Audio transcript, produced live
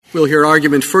We'll hear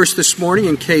argument first this morning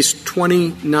in Case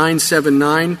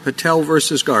 2979, Patel v.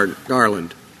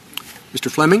 Garland. Mr.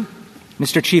 Fleming.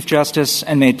 Mr. Chief Justice,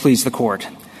 and may it please the Court.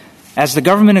 As the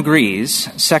government agrees,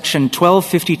 Section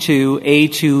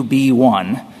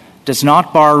 1252A2B1 does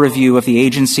not bar review of the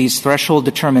agency's threshold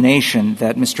determination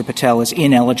that Mr. Patel is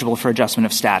ineligible for adjustment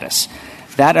of status.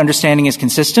 That understanding is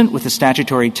consistent with the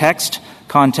statutory text,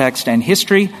 context, and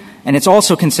history, and it's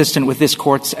also consistent with this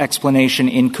Court's explanation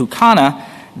in Kukana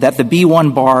that the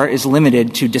B1 bar is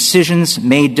limited to decisions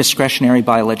made discretionary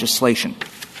by legislation.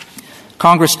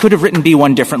 Congress could have written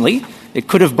B1 differently. It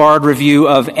could have barred review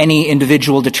of any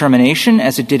individual determination,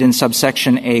 as it did in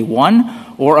subsection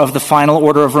A1, or of the final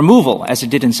order of removal, as it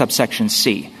did in subsection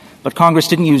C. But Congress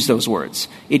didn't use those words.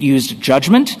 It used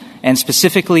judgment, and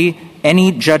specifically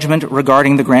any judgment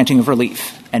regarding the granting of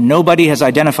relief. And nobody has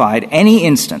identified any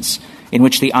instance in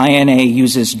which the INA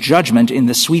uses judgment in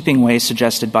the sweeping way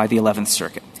suggested by the 11th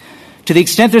Circuit. To the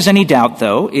extent there's any doubt,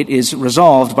 though, it is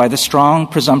resolved by the strong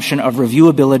presumption of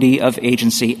reviewability of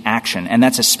agency action. And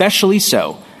that's especially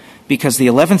so because the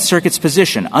 11th Circuit's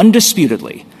position,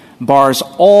 undisputedly, bars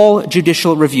all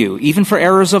judicial review, even for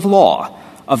errors of law,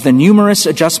 of the numerous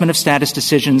adjustment of status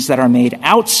decisions that are made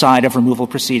outside of removal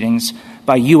proceedings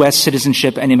by U.S.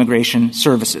 Citizenship and Immigration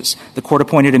Services. The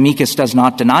court-appointed amicus does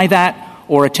not deny that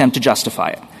or attempt to justify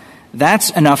it. That's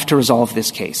enough to resolve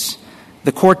this case.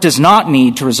 The Court does not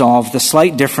need to resolve the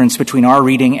slight difference between our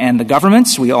reading and the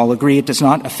government's. We all agree it does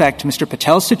not affect Mr.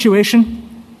 Patel's situation.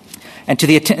 And to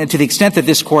the extent that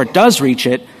this Court does reach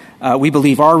it, we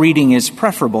believe our reading is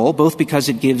preferable, both because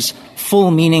it gives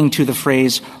full meaning to the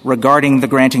phrase regarding the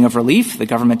granting of relief. The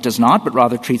government does not, but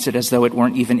rather treats it as though it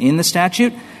weren't even in the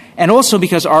statute. And also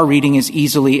because our reading is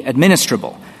easily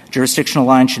administrable. Jurisdictional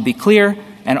lines should be clear,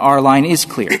 and our line is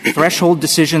clear. Threshold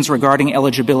decisions regarding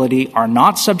eligibility are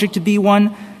not subject to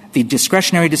B1. The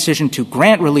discretionary decision to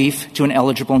grant relief to an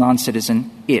eligible non-citizen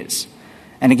is.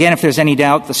 And again, if there's any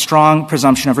doubt, the strong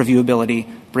presumption of reviewability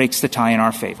breaks the tie in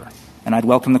our favor. And I'd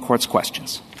welcome the Court's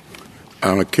questions.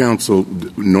 Counsel,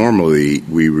 normally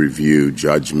we review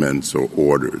judgments or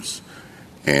orders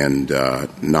and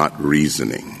not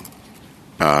reasoning.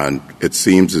 It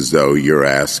seems as though you're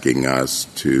asking us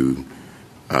to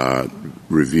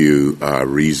review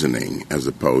reasoning as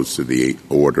opposed to the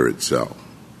order itself.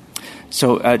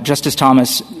 So, Justice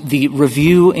Thomas, the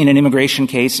review in an immigration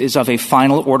case is of a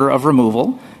final order of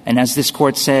removal. And as this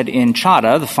Court said in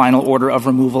Chadha, the final order of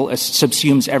removal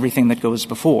subsumes everything that goes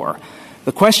before.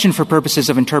 The question for purposes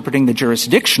of interpreting the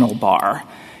jurisdictional bar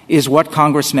is what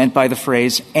Congress meant by the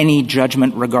phrase, any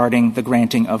judgment regarding the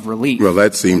granting of relief. Well,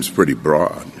 that seems pretty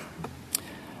broad.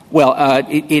 Well,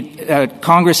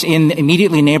 Congress in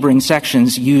immediately neighboring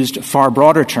sections used far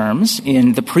broader terms.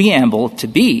 In the preamble to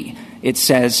B, it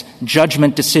says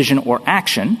judgment, decision, or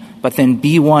action, but then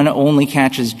B1 only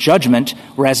catches judgment,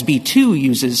 whereas B2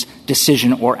 uses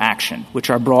decision or action, which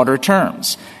are broader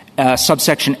terms.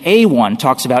 Subsection A1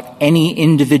 talks about any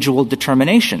individual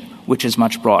determination, which is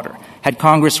much broader. Had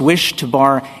Congress wished to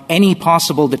bar any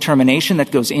possible determination that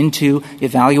goes into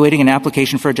evaluating an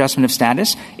application for adjustment of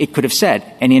status, it could have said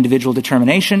any individual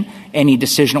determination, any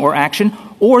decision or action,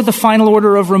 or the final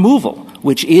order of removal,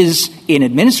 which is in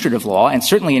administrative law and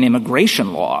certainly in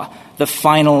immigration law, the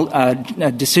final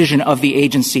decision of the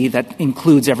agency that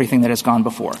includes everything that has gone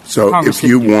before. So Congress if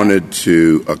you wanted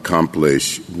to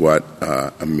accomplish what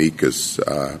amicus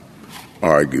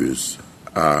argues,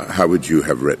 how would you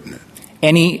have written it?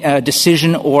 Any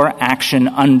decision or action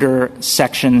under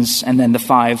sections and then the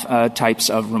 5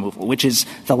 types of removal, which is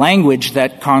the language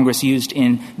that Congress used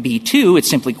in B2. It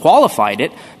simply qualified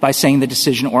it by saying the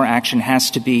decision or action has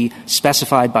to be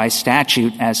specified by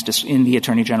statute as in the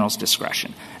Attorney General's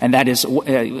discretion. And that is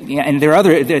and there are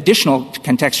other additional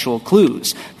contextual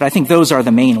clues, but I think those are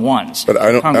the main ones. But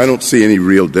I don't see any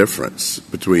real difference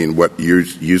between what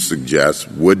you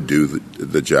suggest would do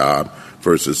the job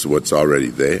versus what's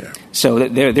already there. So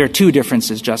there are 2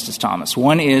 differences, Justice Thomas.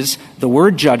 One is the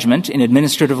word judgment in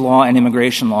administrative law and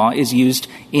immigration law is used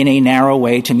in a narrow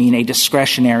way to mean a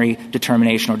discretionary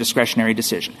determination or discretionary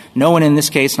decision. No one in this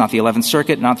case, not the 11th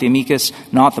Circuit, not the amicus,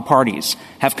 not the parties,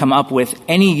 have come up with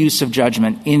any use of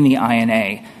judgment in the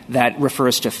INA that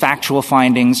refers to factual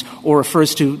findings or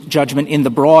refers to judgment in the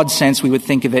broad sense we would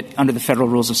think of it under the Federal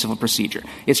Rules of Civil Procedure.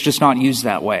 It's just not used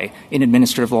that way in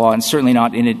administrative law and certainly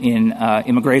not in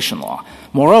immigration law.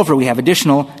 Moreover, we have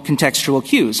additional contextual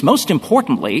cues. Most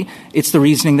importantly, it's the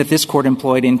reasoning that this Court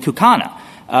employed in Kukana,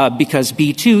 because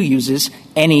B2 uses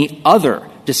any other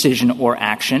decision or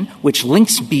action, which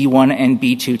links B1 and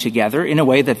B2 together in a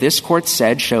way that this Court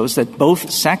said shows that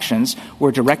both sections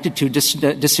were directed to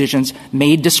decisions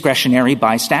made discretionary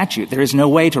by statute. There is no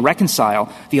way to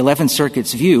reconcile the 11th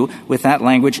Circuit's view with that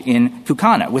language in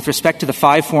Kukana. With respect to the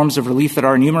 5 forms of relief that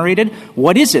are enumerated,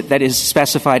 what is it that is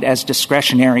specified as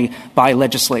discretionary by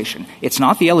legislation? It's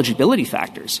not the eligibility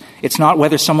factors. It's not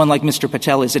whether someone like Mr.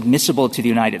 Patel is admissible to the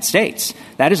United States.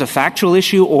 That is a factual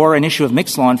issue or an issue of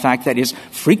mixed law, in fact, that is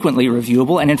frequently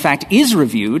reviewable and, in fact, is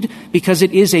reviewed because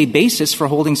it is a basis for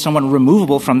holding someone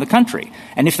removable from the country.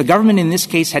 And if the government in this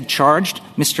case had charged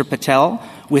Mr. Patel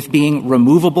with being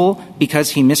removable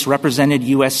because he misrepresented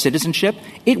U.S. citizenship,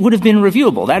 it would have been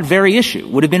reviewable. That very issue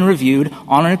would have been reviewed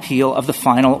on an appeal of the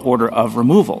final order of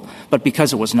removal. But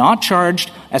because it was not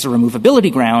charged as a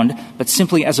removability ground, but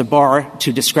simply as a bar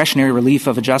to discretionary relief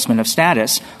of adjustment of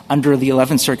status, under the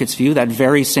 11th Circuit's view, that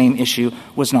very same issue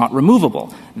was not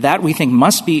removable. That, we think,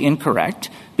 must be incorrect,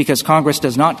 because Congress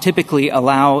does not typically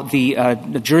allow the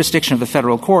jurisdiction of the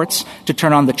federal courts to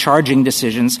turn on the charging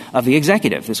decisions of the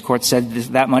executive. This Court said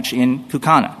that much in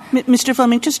Kukana. Mr.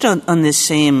 Fleming, just on this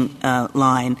same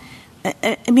line,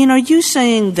 I mean, are you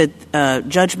saying that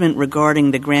judgment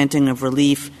regarding the granting of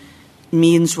relief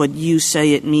means what you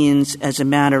say it means as a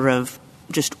matter of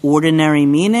just ordinary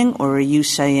meaning, or are you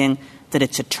saying that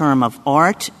it's a term of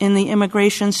art in the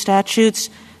immigration statutes?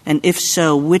 And if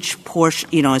so, which portion,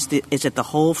 is it the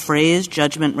whole phrase,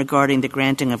 judgment regarding the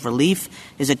granting of relief?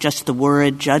 Is it just the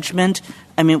word judgment?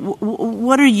 I mean,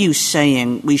 what are you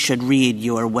saying we should read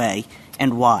your way,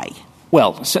 and why?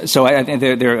 Well, so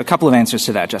there are a couple of answers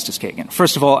to that, Justice Kagan.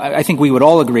 First of all, I think we would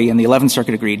all agree, and the 11th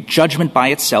Circuit agreed, judgment by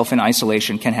itself in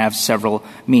isolation can have several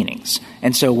meanings.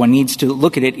 And so one needs to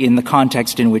look at it in the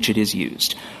context in which it is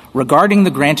used. Regarding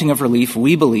the granting of relief,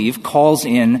 we believe calls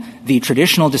in the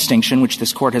traditional distinction, which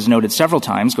this Court has noted several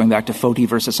times, going back to Foti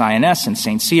versus INS and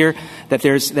St. Cyr, that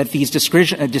these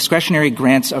discretionary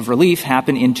grants of relief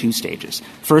happen in 2 stages.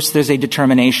 First, there's a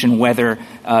determination whether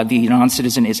the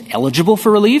non-citizen is eligible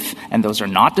for relief, and those are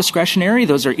not discretionary.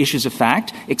 Those are issues of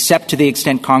fact, except to the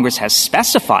extent Congress has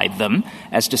specified them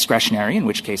as discretionary, in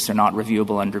which case they're not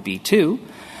reviewable under B2.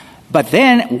 But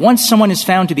then, once someone is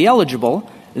found to be eligible,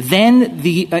 then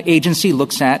the agency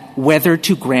looks at whether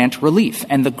to grant relief.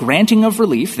 And the granting of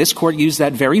relief, this Court used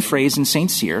that very phrase in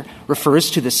St. Cyr, refers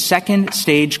to the second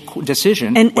stage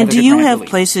decision. And do you have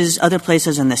relief. Other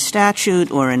places in the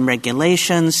statute or in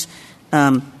regulations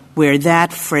where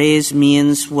that phrase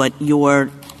means what you're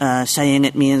saying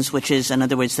it means, which is, in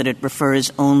other words, that it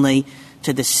refers only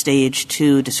to the stage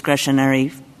 2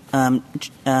 discretionary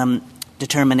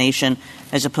determination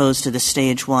as opposed to the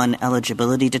stage 1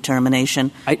 eligibility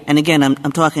determination? And again,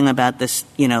 I'm talking about this,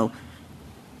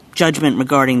 judgment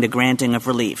regarding the granting of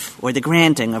relief or the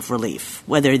granting of relief,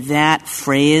 whether that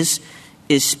phrase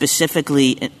is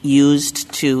specifically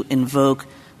used to invoke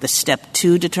the step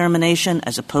 2 determination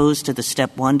as opposed to the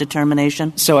step 1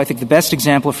 determination? So I think the best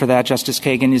example for that, Justice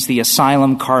Kagan, is the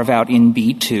asylum carve-out in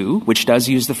B2, which does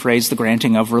use the phrase the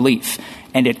granting of relief.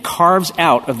 And it carves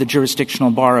out of the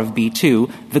jurisdictional bar of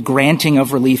B2 the granting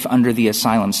of relief under the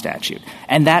asylum statute.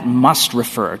 And that must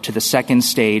refer to the second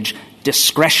stage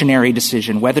discretionary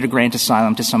decision whether to grant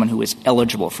asylum to someone who is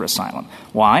eligible for asylum.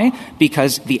 Why?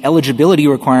 Because the eligibility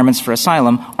requirements for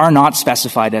asylum are not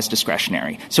specified as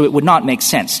discretionary. So it would not make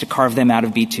sense to carve them out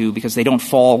of B2 because they don't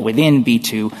fall within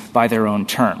B2 by their own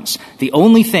terms. The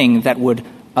only thing that would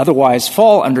otherwise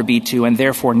fall under B2 and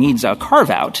therefore needs a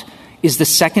carve-out is the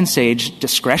second stage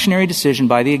discretionary decision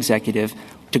by the executive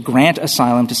to grant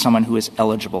asylum to someone who is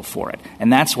eligible for it.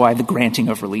 And that's why the granting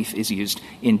of relief is used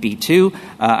in B2.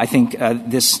 I think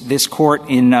this Court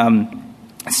in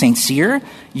St. Cyr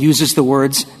uses the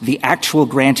words the actual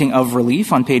granting of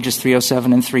relief on pages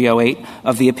 307 and 308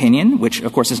 of the opinion, which,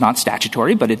 of course, is not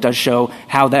statutory, but it does show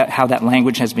how that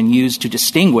language has been used to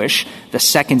distinguish the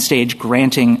second stage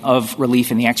granting of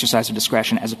relief in the exercise of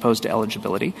discretion as opposed to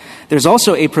eligibility. There's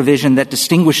also a provision that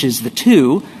distinguishes the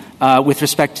two with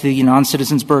respect to the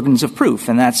non-citizen's burdens of proof,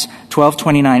 and that's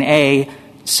 1229A,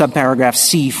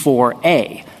 subparagraph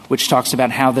C4A, which talks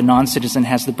about how the non-citizen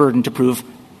has the burden to prove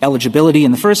eligibility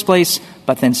in the first place,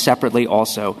 but then separately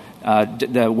also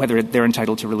whether they're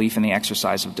entitled to relief in the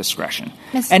exercise of discretion.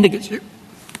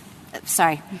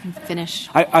 Sorry, you can finish.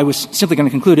 I was simply going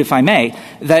to conclude, if I may,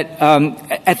 that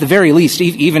at the very least,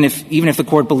 even if the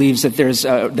Court believes that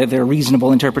that there are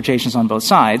reasonable interpretations on both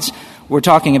sides, we're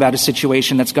talking about a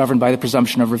situation that's governed by the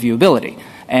presumption of reviewability.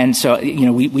 And so,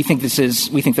 we think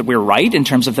that we're right in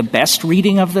terms of the best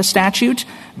reading of the statute,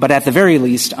 but at the very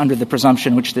least, under the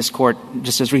presumption which this Court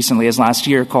just as recently as last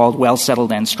year called well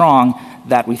settled and strong,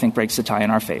 that we think breaks the tie in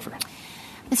our favor.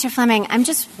 Mr. Fleming, I'm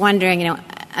just wondering,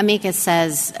 amicus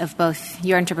says of both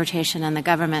your interpretation and the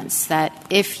government's that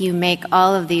if you make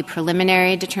all of the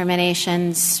preliminary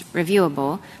determinations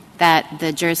reviewable, that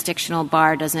the jurisdictional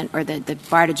bar doesn't, or the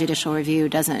bar to judicial review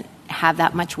doesn't have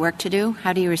that much work to do.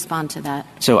 How do you respond to that?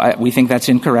 So we think that's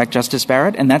incorrect, Justice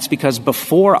Barrett, and that's because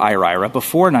before IRIRA,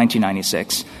 before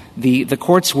 1996, the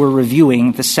courts were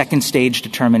reviewing the second stage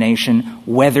determination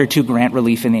whether to grant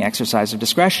relief in the exercise of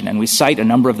discretion. And we cite a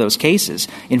number of those cases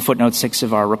in footnote 6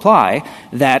 of our reply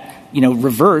that,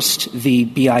 reversed the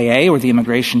BIA or the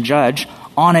immigration judge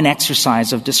on an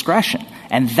exercise of discretion.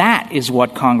 And that is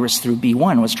what Congress through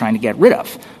B1 was trying to get rid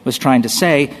of, was trying to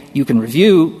say you can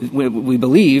review, we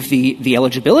believe, the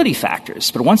eligibility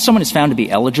factors. But once someone is found to be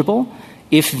eligible,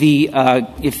 if the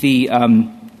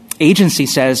agency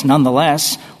says,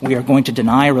 nonetheless, we are going to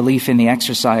deny relief in the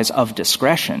exercise of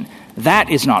discretion, that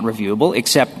is not reviewable,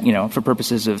 except, for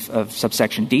purposes of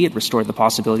subsection D, it restored the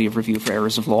possibility of review for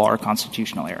errors of law or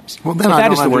constitutional errors. Well, then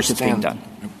that is the work that's being done.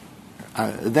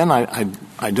 Then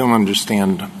I don't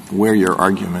understand where your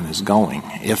argument is going.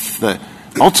 If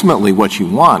ultimately what you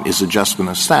want is adjustment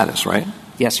of status, right?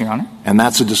 Yes, Your Honor. And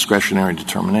that's a discretionary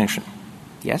determination.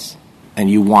 Yes. And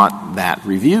you want that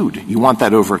reviewed. You want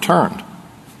that overturned.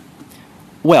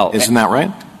 Well, isn't that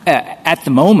right? At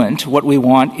the moment, what we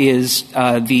want is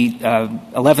the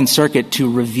 11th Circuit to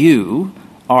review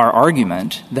our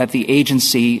argument that the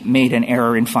agency made an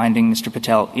error in finding Mr.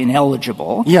 Patel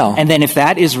ineligible. Yeah. And then if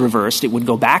that is reversed, it would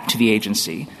go back to the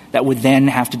agency that would then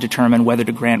have to determine whether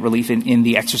to grant relief in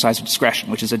the exercise of discretion,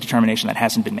 which is a determination that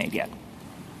hasn't been made yet.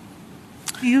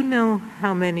 Do you know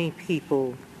how many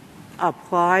people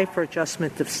apply for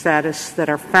adjustment of status that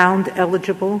are found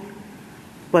eligible,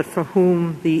 but for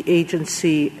whom the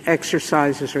agency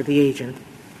exercises, or the agent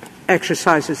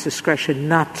exercises discretion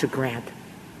not to grant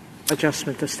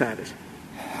adjustment of status?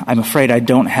 I'm afraid I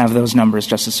don't have those numbers,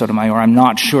 Justice Sotomayor. I'm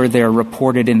not sure they're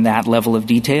reported in that level of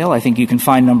detail. I think you can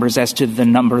find numbers as to the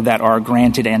number that are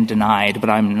granted and denied, but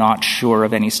I'm not sure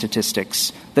of any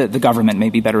statistics. The government may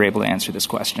be better able to answer this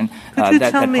question. Could you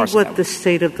tell me what the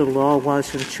state of the law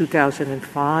was in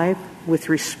 2005 with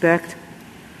respect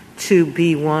to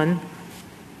B1?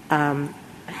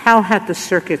 How had the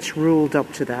circuits ruled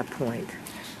up to that point?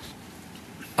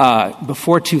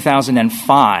 Before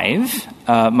 2005,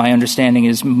 my understanding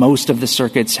is most of the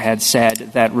circuits had said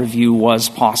that review was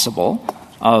possible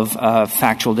of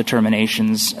factual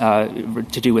determinations to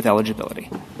do with eligibility,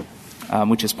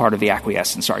 which is part of the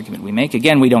acquiescence argument we make.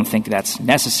 Again, we don't think that's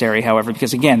necessary, however,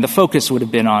 because, again, the focus would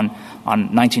have been on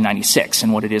 1996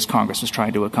 and what it is Congress was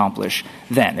trying to accomplish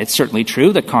then. It's certainly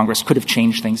true that Congress could have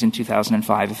changed things in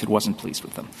 2005 if it wasn't pleased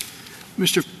with them.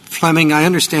 Mr. Fleming, I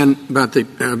understand about the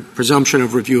presumption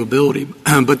of reviewability,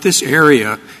 but this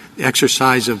area, the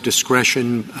exercise of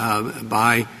discretion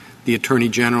by the Attorney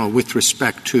General with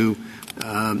respect to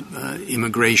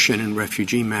immigration and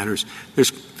refugee matters,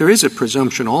 there is a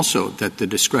presumption also that the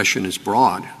discretion is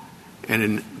broad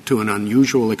and to an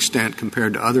unusual extent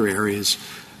compared to other areas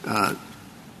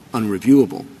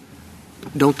unreviewable.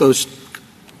 Don't those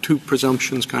two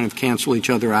presumptions kind of cancel each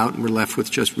other out and we're left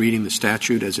with just reading the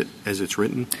statute as it's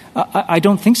written? I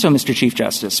don't think so, Mr. Chief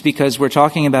Justice, because we're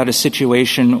talking about a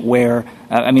situation where,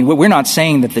 we're not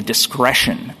saying that the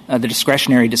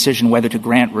discretionary decision whether to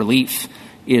grant relief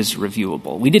is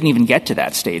reviewable. We didn't even get to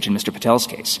that stage in Mr. Patel's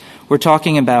case. We're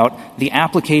talking about the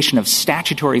application of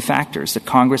statutory factors that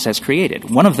Congress has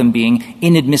created, one of them being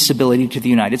inadmissibility to the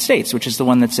United States, which is the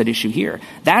one that's at issue here.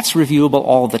 That's reviewable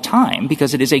all the time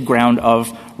because it is a ground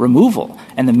of removal.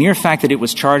 And the mere fact that it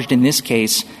was charged in this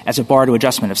case as a bar to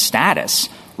adjustment of status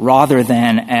rather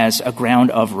than as a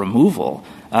ground of removal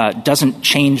doesn't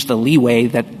change the leeway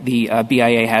that the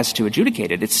BIA has to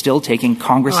adjudicate it. It's still taking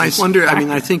Congress's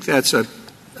I think that's a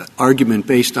argument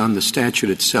based on the statute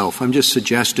itself. I'm just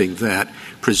suggesting that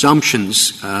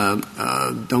presumptions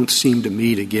don't seem to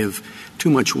me to give too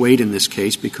much weight in this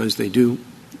case because they do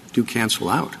cancel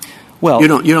out. Well, you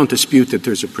don't dispute that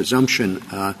there's a presumption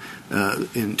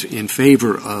in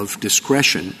favor of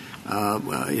discretion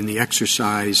in the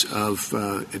exercise of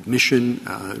admission,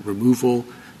 removal.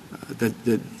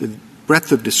 The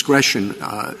breadth of discretion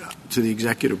to the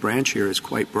executive branch here is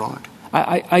quite broad.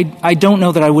 I don't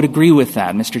know that I would agree with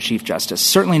that, Mr. Chief Justice.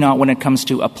 Certainly not when it comes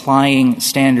to applying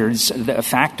standards,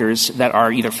 factors that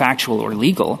are either factual or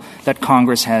legal that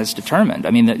Congress has determined.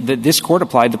 I mean, this Court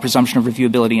applied the presumption of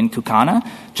reviewability in Cucana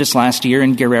just last year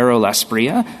in Guerrero-Las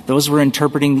Bria. Those were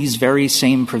interpreting these very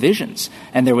same provisions.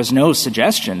 And there was no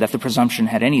suggestion that the presumption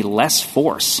had any less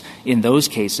force in those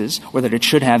cases or that it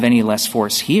should have any less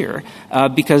force here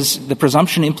because the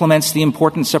presumption implements the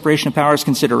important separation of powers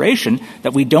consideration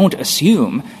that we don't assume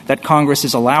assume that Congress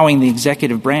is allowing the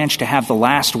executive branch to have the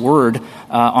last word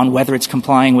on whether it's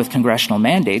complying with congressional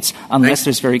mandates unless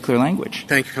there's very clear language.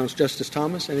 Thank you, Counsel. Justice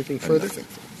Thomas, anything further?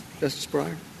 Justice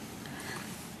Breyer?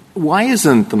 Why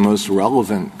isn't the most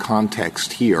relevant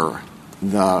context here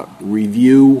the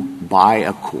review by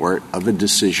a court of a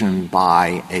decision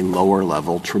by a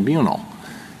lower-level tribunal?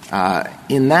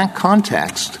 In that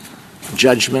context,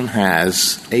 judgment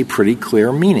has a pretty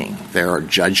clear meaning. There are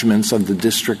judgments of the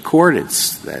district court.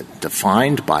 It's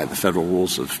defined by the federal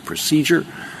rules of procedure,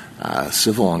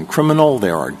 civil and criminal.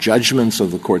 There are judgments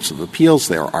of the courts of appeals.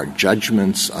 There are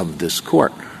judgments of this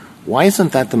court. Why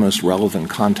isn't that the most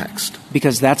relevant context?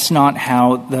 Because that's not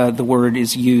how the word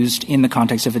is used in the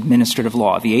context of administrative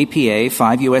law. The APA,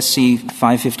 5 U.S.C.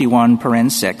 551,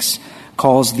 paren 6,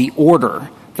 calls the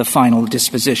order the final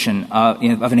disposition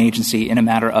of an agency in a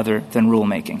matter other than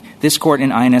rulemaking. This court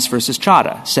in INS versus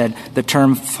Chadha said the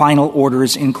term final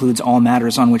orders includes all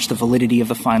matters on which the validity of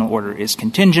the final order is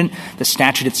contingent. The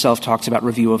statute itself talks about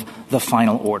review of the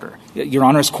final order. Your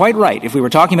Honor is quite right. If we were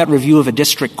talking about review of a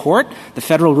district court, the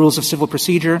federal rules of civil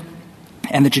procedure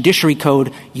and the Judiciary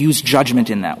Code use judgment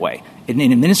in that way. In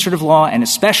administrative law and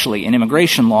especially in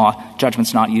immigration law,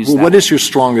 judgment's not used that way. What is your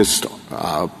strongest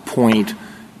point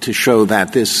to show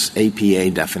that this APA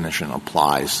definition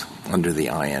applies under the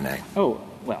INA? Oh,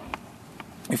 well,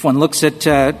 if one looks at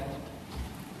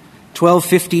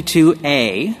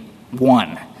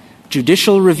 1252A1,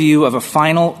 judicial review of a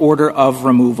final order of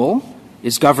removal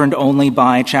is governed only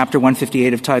by Chapter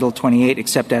 158 of Title 28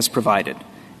 except as provided.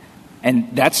 And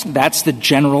that's the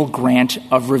general grant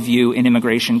of review in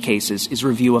immigration cases, is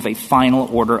review of a final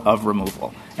order of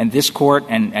removal. And this court,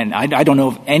 and I don't know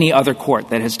of any other court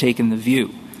that has taken the view.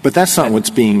 But that's not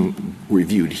what's being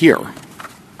reviewed here.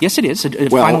 Yes, it is.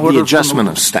 Well, the adjustment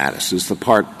of status is the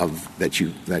part of that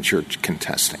you're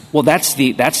contesting. Well, that's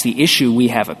the issue we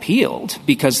have appealed,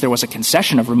 because there was a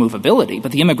concession of removability,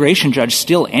 but the immigration judge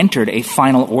still entered a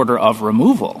final order of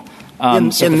removal. In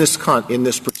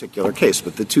this particular case,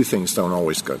 but the two things don't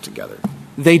always go together.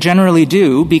 They generally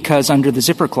do, because under the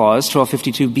zipper clause,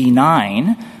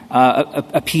 1252B9,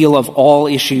 appeal of all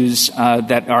issues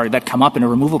that come up in a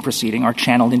removal proceeding are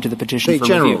channeled into the petition for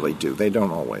review. They generally do. They don't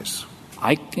always.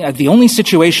 The only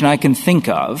situation I can think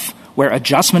of where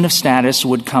adjustment of status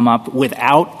would come up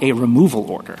without a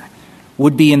removal order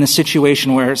would be in the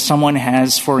situation where someone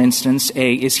has, for instance,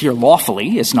 is here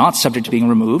lawfully, is not subject to being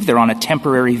removed. They're on a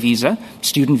temporary visa,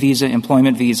 student visa,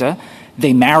 employment visa.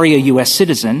 They marry a U.S.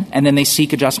 citizen, and then they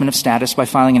seek adjustment of status by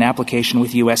filing an application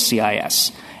with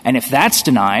USCIS. And if that's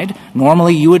denied,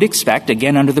 normally you would expect,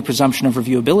 again under the presumption of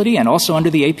reviewability and also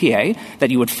under the APA, that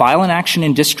you would file an action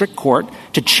in district court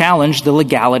to challenge the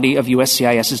legality of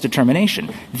USCIS's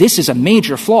determination. This is a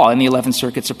major flaw in the 11th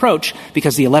Circuit's approach,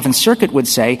 because the 11th Circuit would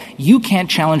say you can't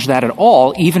challenge that at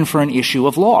all, even for an issue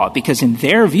of law, because in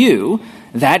their view,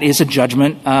 that is a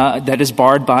judgment that is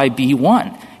barred by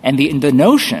B1. And the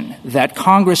notion that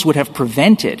Congress would have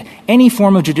prevented any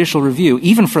form of judicial review,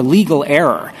 even for legal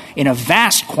error, in a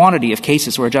vast quantity of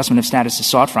cases where adjustment of status is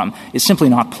sought from, is simply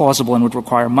not plausible and would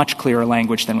require much clearer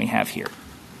language than we have here.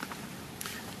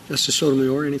 Justice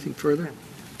Sotomayor, anything further?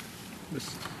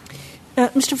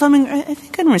 Mr. Fleming, I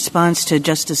think in response to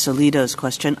Justice Alito's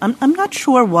question, I'm not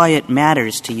sure why it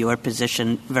matters to your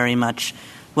position very much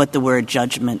what the word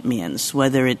judgment means,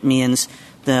 whether it means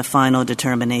the final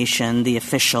determination, the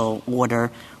official order,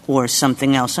 or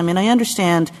something else. I mean, I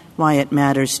understand why it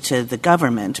matters to the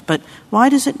government, but why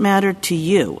does it matter to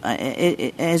you?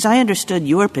 As I understood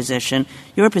your position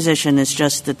is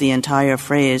just that the entire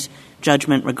phrase,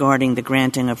 judgment regarding the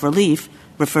granting of relief,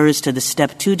 refers to the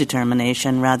Step 2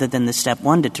 determination rather than the Step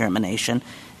 1 determination.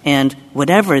 And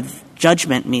whatever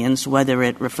judgment means, whether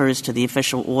it refers to the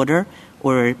official order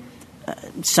or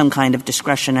some kind of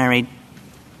discretionary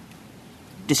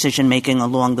decision-making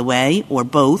along the way, or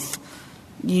both,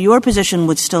 your position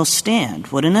would still stand,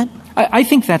 wouldn't it? I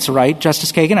think that's right,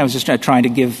 Justice Kagan. I was just trying to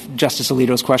give Justice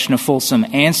Alito's question a fulsome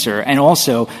answer, and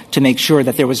also to make sure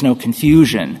that there was no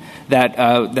confusion,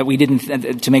 that we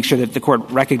didn't, to make sure that the Court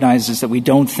recognizes that we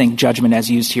don't think judgment as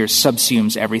used here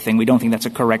subsumes everything. We don't think that's a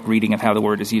correct reading of how the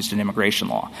word is used in immigration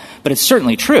law. But it's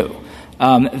certainly true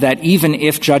that even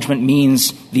if judgment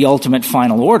means the ultimate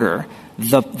final order,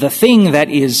 The thing that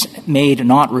is made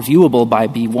not reviewable by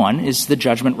B1 is the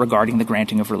judgment regarding the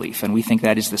granting of relief, and we think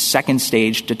that is the second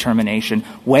stage determination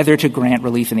whether to grant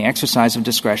relief in the exercise of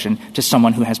discretion to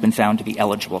someone who has been found to be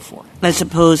eligible for it. As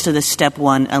opposed to the Step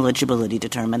 1 eligibility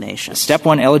determination. Step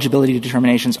 1 eligibility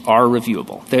determinations are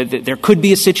reviewable. There could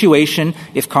be a situation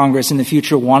if Congress in the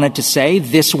future wanted to say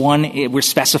this one, we're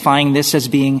specifying this as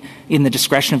being in the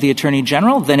discretion of the Attorney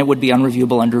General, then it would be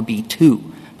unreviewable under B2.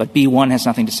 But B1 has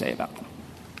nothing to say about them.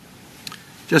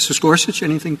 Justice Gorsuch,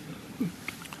 anything?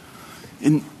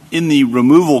 In the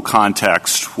removal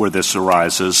context where this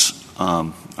arises,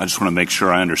 I just want to make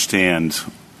sure I understand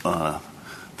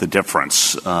the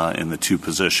difference in the two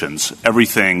positions.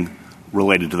 Everything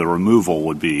related to the removal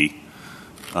would be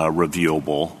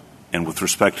reviewable, and with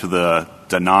respect to the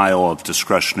denial of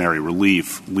discretionary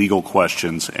relief, legal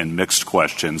questions and mixed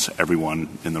questions,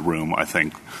 everyone in the room, I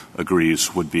think,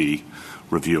 agrees would be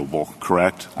reviewable,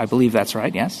 correct? I believe that's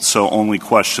right, yes. So only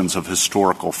questions of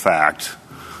historical fact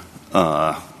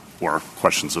or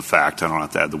questions of fact, I don't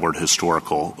have to add the word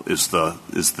historical, is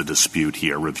the dispute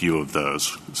here, review of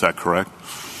those. Is that correct?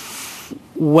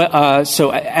 Well,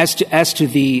 so as to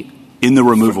the in the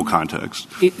removal context.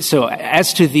 So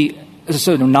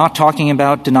not talking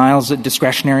about denials of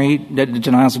discretionary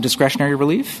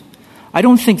relief, I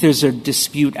don't think there's a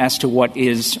dispute as to what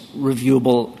is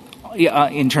reviewable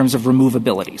in terms of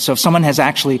removability. So if someone has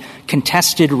actually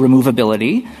contested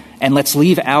removability, and let's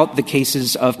leave out the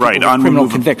cases of people with criminal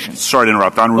convictions. Sorry to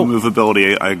interrupt. On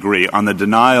removability, I agree. On the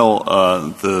denial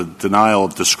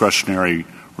of discretionary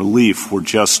relief, we're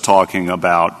just talking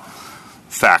about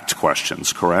fact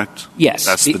questions, correct? Yes.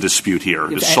 That's the dispute here.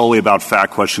 It's solely about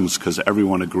fact questions because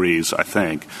everyone agrees, I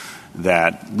think,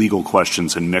 that legal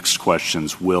questions and mixed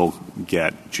questions will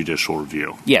get judicial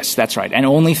review. Yes, that's right. And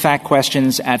only fact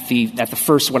questions at the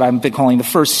first, what I've been calling the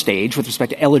first stage with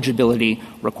respect to eligibility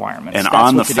requirements. And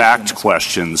on the fact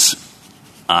questions,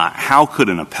 how could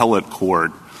an appellate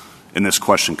court, and this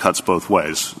question cuts both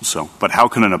ways, but how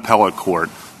can an appellate court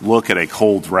look at a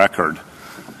cold record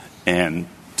and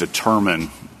determine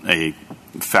a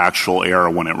factual error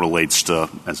when it relates to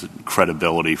as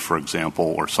credibility, for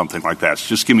example, or something like that? So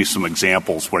just give me some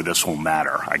examples where this will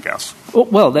matter, I guess.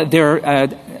 Well,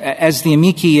 as the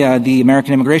amici, the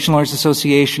American Immigration Lawyers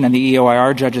Association and the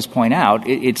EOIR judges point out,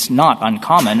 it's not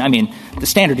uncommon. I mean, the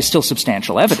standard is still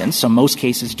substantial evidence, so most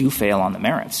cases do fail on the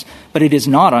merits. But it is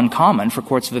not uncommon for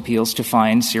courts of appeals to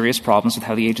find serious problems with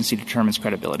how the agency determines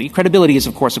credibility. Credibility is,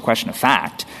 of course, a question of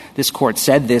fact. This Court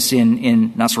said this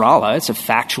in Nasrallah. It's a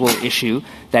factual issue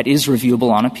that is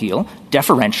reviewable on appeal.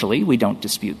 Deferentially, we don't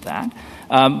dispute that.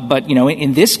 But,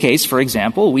 in this case, for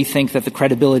example, we think that the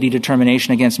credibility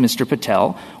determination against Mr.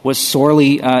 Patel was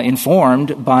sorely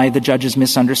informed by the judge's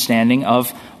misunderstanding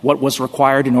of what was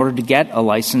required in order to get a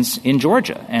license in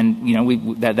Georgia.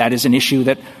 And, that is an issue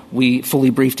that we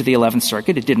fully briefed to the 11th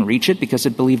Circuit. It didn't reach it because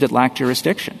it believed it lacked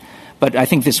jurisdiction. But I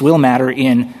think this will matter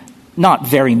in not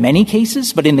very many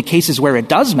cases, but in the cases where it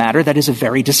does matter, that is a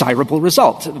very desirable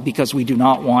result because we do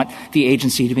not want the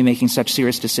agency to be making such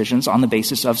serious decisions on the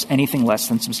basis of anything less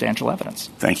than substantial evidence.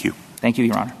 Thank you. Thank you,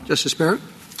 Your Honor. Justice Barrett?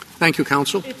 Thank you,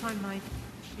 counsel. If I might,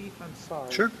 Chief, I'm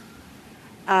sorry. Sure.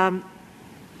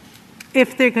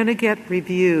 If they're going to get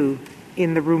review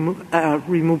in the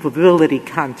removability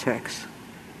context,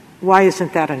 why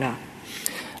isn't that enough?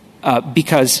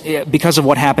 Because of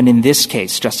what happened in this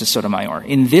case, Justice Sotomayor.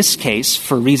 In this case,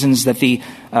 for reasons that the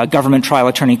government trial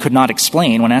attorney could not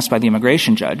explain when asked by the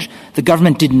immigration judge, the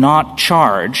government did not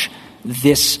charge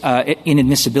this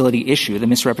inadmissibility issue, the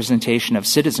misrepresentation of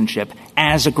citizenship,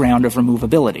 as a ground of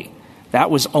removability. That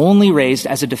was only raised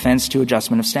as a defense to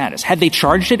adjustment of status. Had they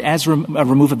charged it as a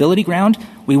removability ground,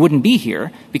 we wouldn't be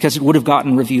here because it would have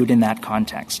gotten reviewed in that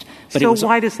context. But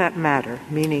why does that matter?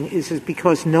 Meaning, is it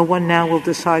because no one now will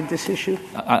decide this issue?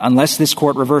 Unless this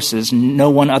Court reverses, no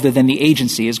one other than the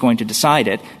agency is going to decide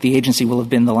it. The agency will have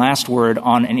been the last word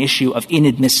on an issue of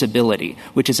inadmissibility,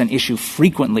 which is an issue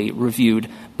frequently reviewed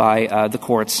by the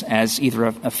courts as either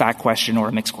a fact question or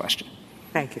a mixed question.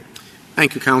 Thank you.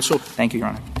 Thank you, counsel. Thank you, Your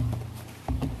Honor.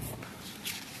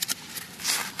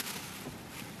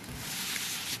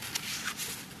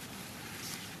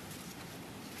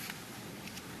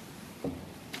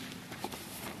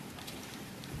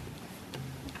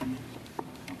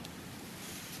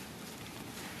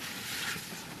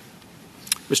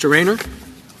 Mr. Rayner?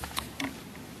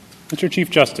 Mr. Chief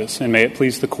Justice, and may it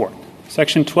please the Court,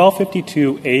 Section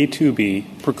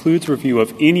 1252A2B precludes review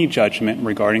of any judgment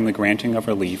regarding the granting of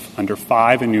relief under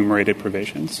 5 enumerated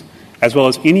provisions, as well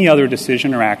as any other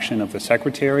decision or action of the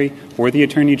Secretary or the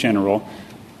Attorney General,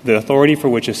 the authority for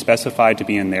which is specified to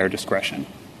be in their discretion.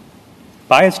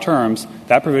 By its terms,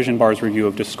 that provision bars review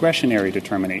of discretionary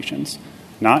determinations,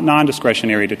 not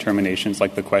non-discretionary determinations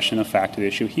like the question of fact at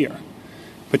issue here.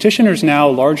 Petitioners now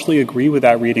largely agree with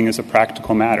that reading as a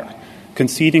practical matter,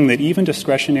 conceding that even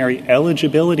discretionary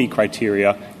eligibility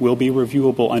criteria will be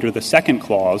reviewable under the second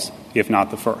clause, if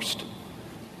not the first.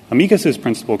 Amicus's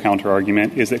principal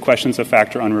counterargument is that questions of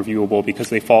fact are unreviewable because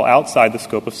they fall outside the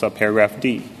scope of subparagraph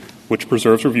D, which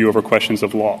preserves review over questions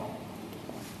of law.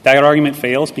 That argument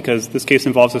fails because this case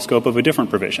involves the scope of a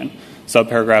different provision,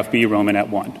 subparagraph B, Romanet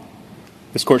 1.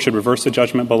 This Court should reverse the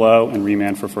judgment below and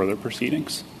remand for further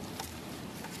proceedings.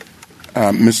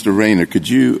 Mr. Rayner, could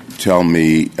you tell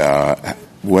me how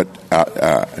would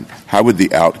the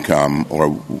outcome,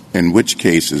 or in which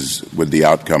cases would the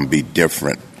outcome be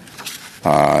different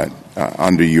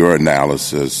under your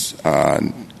analysis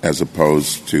as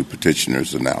opposed to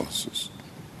petitioner's analysis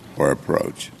or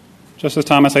approach? Justice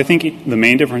Thomas, I think the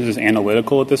main difference is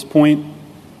analytical at this point.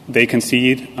 They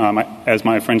concede, as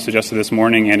my friend suggested this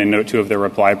morning and in note 2 of their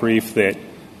reply brief, that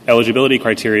eligibility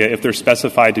criteria, if they're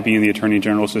specified to be in the Attorney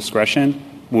General's discretion,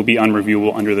 will be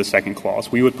unreviewable under the second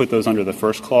clause. We would put those under the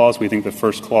first clause. We think the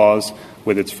first clause,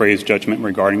 with its phrase judgment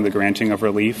regarding the granting of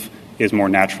relief, is more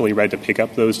naturally read to pick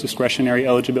up those discretionary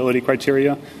eligibility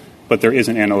criteria, but there is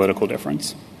an analytical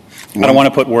difference. I don't want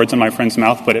to put words in my friend's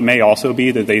mouth, but it may also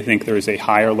be that they think there is a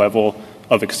higher level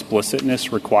of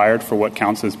explicitness required for what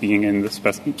counts as being in the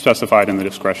specified in the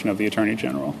discretion of the Attorney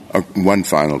General. One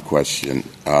final question.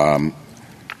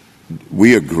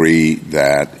 We agree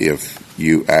that if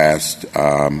you asked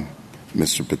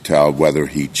Mr. Patel whether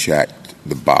he checked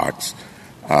the box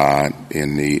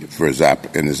in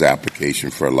his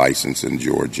application for a license in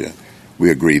Georgia,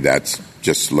 we agree that's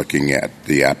just looking at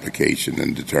the application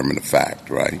and determine a fact,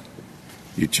 right?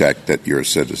 You checked that you're a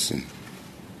citizen.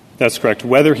 That's correct.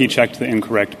 Whether he checked the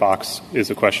incorrect box is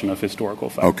a question of historical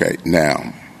fact. Okay.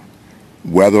 Now,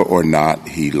 whether or not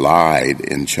he lied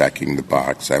in checking the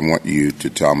box, I want you to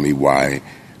tell me why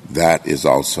that is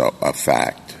also a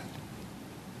fact,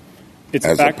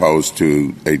 as opposed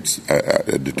to a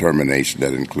determination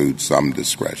that includes some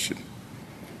discretion.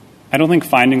 I don't think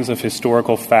findings of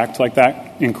historical fact like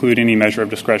that include any measure of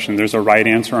discretion. There's a right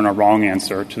answer and a wrong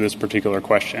answer to this particular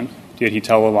question. Did he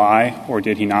tell a lie or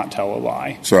did he not tell a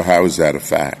lie? So how is that a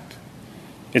fact?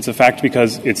 It's a fact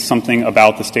because it's something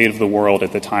about the state of the world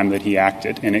at the time that he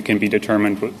acted, and it can be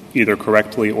determined either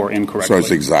correctly or incorrectly. So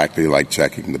it's exactly like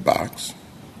checking the box?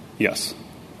 Yes.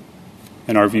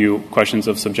 In our view, questions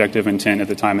of subjective intent at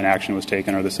the time an action was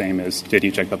taken are the same as did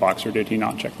he check the box or did he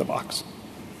not check the box.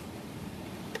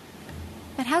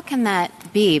 But how can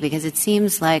that be? Because it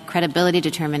seems like credibility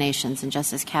determinations, and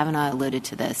Justice Kavanaugh alluded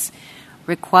to this,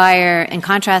 require, in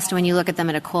contrast to when you look at them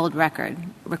at a cold record,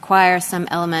 require some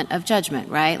element of judgment,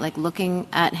 right? Like looking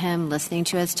at him, listening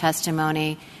to his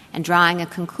testimony, and drawing a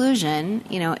conclusion,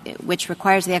 which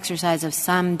requires the exercise of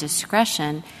some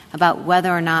discretion about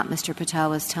whether or not Mr. Patel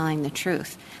was telling the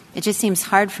truth. It just seems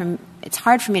hard for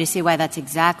me to see why that's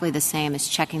exactly the same as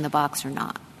checking the box or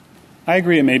not. I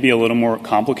agree it may be a little more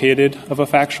complicated of a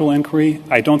factual inquiry.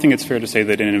 I don't think it's fair to say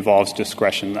that it involves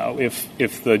discretion, though.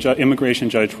 If the immigration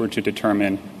judge were to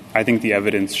determine, I think the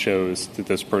evidence shows that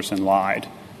this person lied,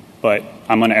 but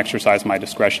I'm going to exercise my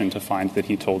discretion to find that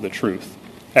he told the truth,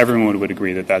 everyone would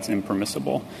agree that that's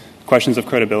impermissible. Questions of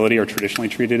credibility are traditionally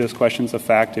treated as questions of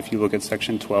fact. If you look at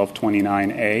Section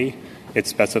 1229A, it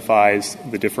specifies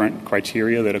the different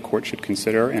criteria that a court should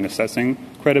consider in assessing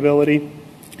credibility,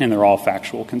 and they're all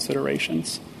factual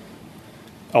considerations.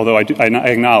 Although I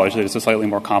acknowledge that it's a slightly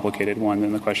more complicated one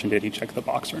than the question, did he check the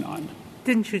box or not?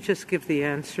 Didn't you just give the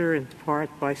answer in part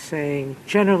by saying,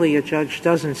 generally a judge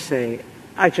doesn't say,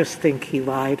 I just think he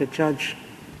lied. A judge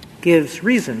gives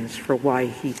reasons for why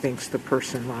he thinks the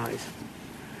person lies.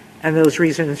 And those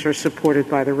reasons are supported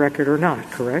by the record or not,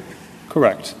 correct?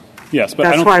 Correct. Yes, but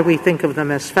that's why we think of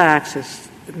them as facts.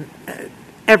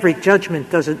 Every judgment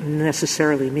doesn't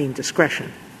necessarily mean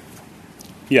discretion.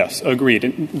 Yes,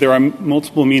 agreed. There are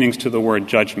multiple meanings to the word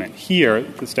judgment. Here,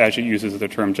 the statute uses the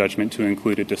term judgment to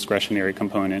include a discretionary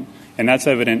component, and that's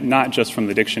evident not just from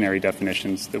the dictionary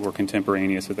definitions that were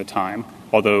contemporaneous at the time,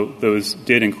 although those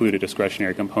did include a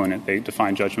discretionary component. They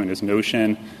define judgment as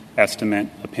notion, estimate,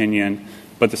 opinion,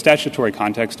 but the statutory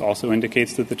context also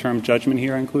indicates that the term judgment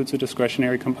here includes a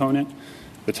discretionary component.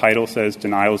 The title says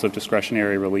denials of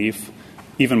discretionary relief.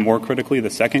 Even more critically, the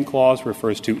second clause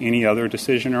refers to any other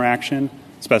decision or action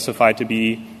specified to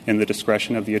be in the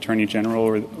discretion of the Attorney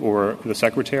General or the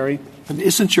Secretary. But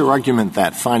isn't your argument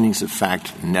that findings of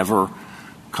fact never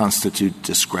constitute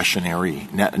discretionary,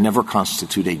 never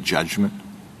constitute a judgment?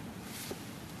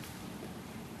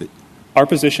 Our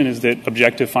position is that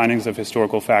objective findings of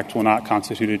historical fact will not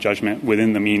constitute a judgment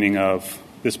within the meaning of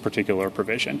this particular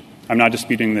provision. I'm not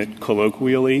disputing that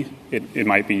colloquially it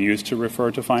might be used to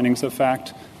refer to findings of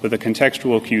fact, but the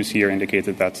contextual cues here indicate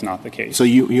that that's not the case. So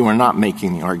you are not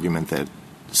making the argument that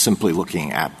simply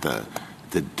looking at the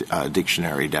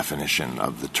dictionary definition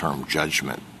of the term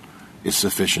judgment is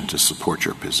sufficient to support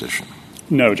your position?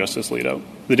 No, Justice Alito.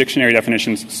 The dictionary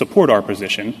definitions support our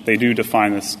position. They do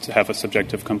define this to have a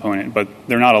subjective component, but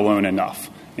they're not alone enough.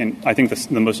 And I think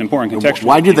the most important contextual...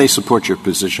 Why do they support your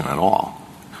position at all?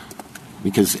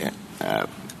 Because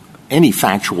any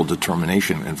factual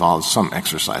determination involves some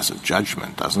exercise of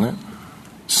judgment, doesn't it?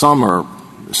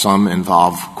 Some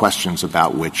involve questions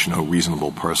about which no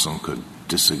reasonable person could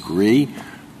disagree,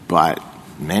 but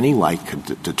many, like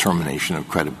determination of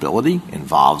credibility,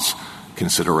 involves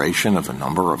consideration of a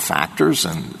number of factors,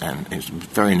 and it's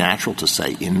very natural to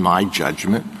say, in my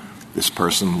judgment, this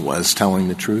person was telling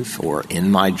the truth, or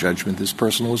in my judgment, this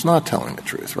person was not telling the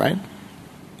truth, right?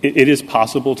 It is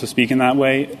possible to speak in that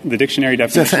way. The dictionary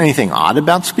definition... Is there anything odd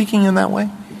about speaking in that way?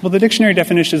 Well, the dictionary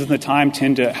definitions at the time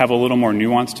tend to have a little more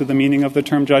nuance to the meaning of the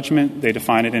term judgment. They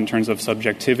define it in terms of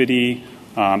subjectivity,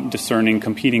 discerning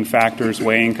competing factors,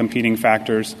 weighing competing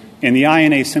factors. And the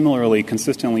INA similarly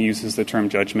consistently uses the term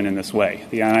judgment in this way.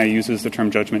 The INA uses the term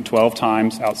judgment 12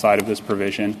 times outside of this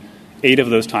provision. 8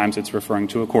 of those times it's referring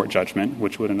to a court judgment,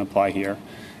 which wouldn't apply here.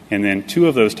 And then 2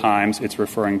 of those times it's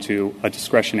referring to a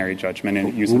discretionary judgment. And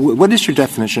it uses... What is your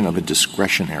definition of a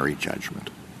discretionary judgment?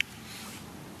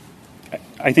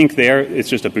 I think it's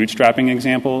just a bootstrapping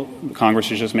example.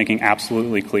 Congress is just making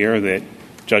absolutely clear that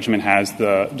judgment has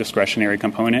the discretionary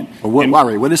component.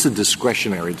 What is a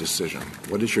discretionary decision?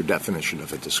 What is your definition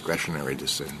of a discretionary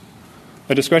decision?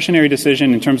 A discretionary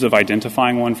decision, in terms of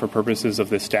identifying one for purposes of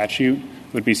this statute,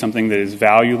 would be something that is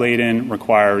value-laden,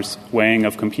 requires weighing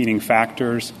of competing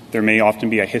factors. There may often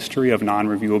be a history of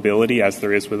non-reviewability, as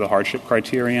there is with the hardship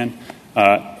criterion.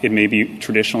 It may be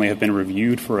traditionally have been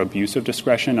reviewed for abuse of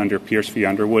discretion under Pierce v.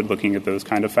 Underwood, looking at those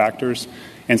kind of factors.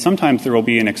 And sometimes there will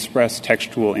be an express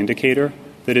textual indicator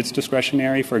that it's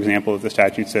discretionary. For example, if the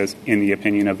statute says, in the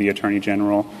opinion of the Attorney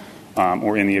General,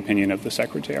 or in the opinion of the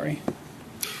Secretary.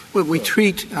 Well, we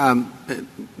treat a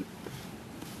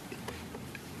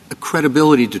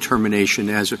credibility determination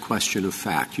as a question of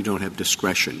fact. You don't have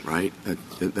discretion, right?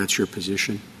 That's your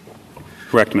position?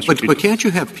 Correct, Mr. Chief. But can't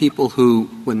you have people who,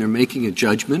 when they're making a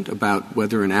judgment about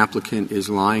whether an applicant is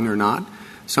lying or not,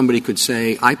 somebody could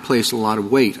say, I place a lot of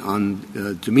weight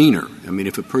on demeanor. I mean,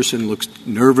 if a person looks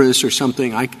nervous or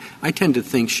something, I tend to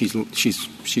think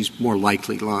she's more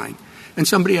likely lying. And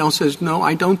somebody else says, no,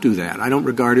 I don't do that. I don't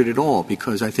regard it at all,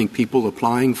 because I think people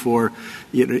applying for,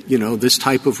 this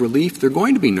type of relief, they're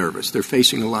going to be nervous. They're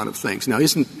facing a lot of things. Now,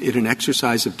 isn't it an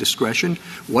exercise of discretion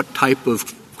what type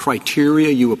of criteria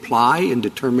you apply in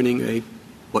determining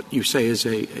what you say is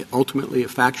ultimately a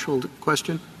factual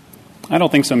question? I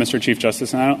don't think so, Mr. Chief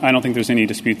Justice, and I don't think there's any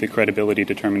dispute that credibility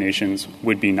determinations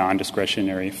would be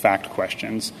non-discretionary fact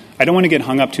questions. I don't want to get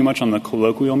hung up too much on the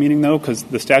colloquial meaning, though, because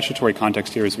the statutory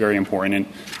context here is very important. And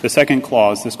the second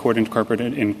clause, this Court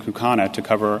interpreted in Kukana to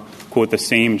cover, quote, the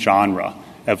same genre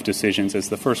of decisions as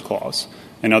the first clause.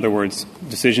 In other words,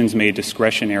 decisions made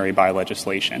discretionary by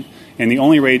legislation. And the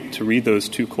only way to read those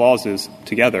two clauses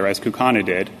together, as Kukana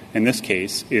did in this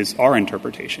case, is our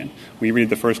interpretation. We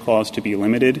read the first clause to be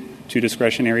limited to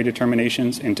discretionary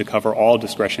determinations and to cover all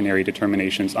discretionary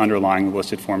determinations underlying the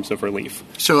listed forms of relief.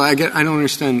 So I don't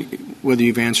understand whether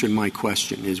you've answered my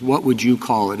question. Is what would you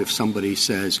call it if somebody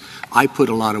says, I put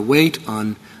a lot of weight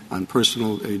on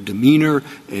personal demeanor,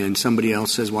 and somebody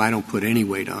else says, well, I don't put any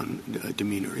weight on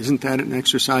demeanor. Isn't that an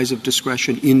exercise of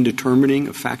discretion in determining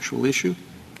a factual issue?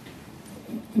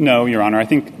 No, Your Honor. I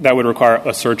think that would require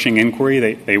a searching inquiry.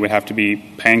 They would have to be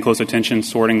paying close attention,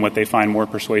 sorting what they find more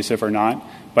persuasive or not.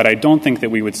 But I don't think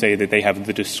that we would say that they have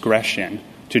the discretion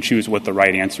to choose what the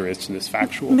right answer is to this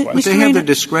factual question. But they have the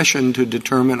discretion to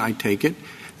determine, I take it,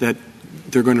 that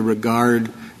they're going to regard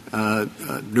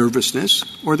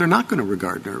nervousness, or they're not going to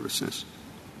regard nervousness.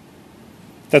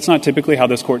 That's not typically how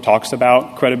this Court talks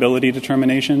about credibility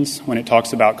determinations. When it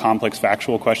talks about complex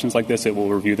factual questions like this, it will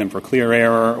review them for clear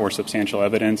error or substantial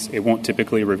evidence. It won't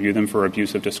typically review them for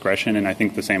abuse of discretion, and I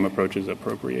think the same approach is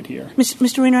appropriate here.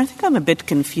 Mr. Rayner, I think I'm a bit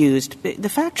confused. The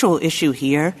factual issue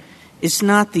here is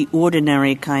not the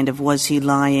ordinary kind of was he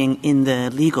lying in the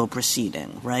legal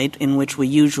proceeding, right, in which we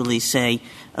usually say,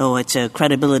 oh, it's a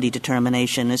credibility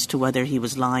determination as to whether he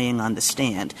was lying on the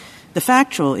stand. The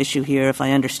factual issue here, if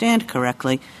I understand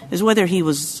correctly, is whether he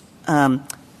was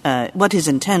what his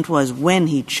intent was when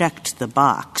he checked the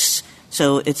box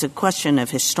So it's a question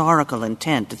of historical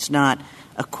intent. It's not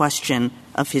a question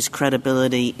of his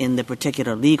credibility in the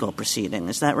particular legal proceeding.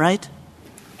 Is that right?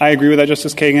 I agree with that,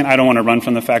 Justice Kagan. I don't want to run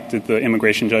from the fact that the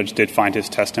immigration judge did find his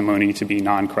testimony to be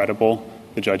non-credible.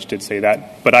 The judge did say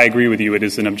that. But I agree with you. It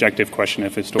is an objective question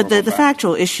of historical But the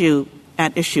factual issue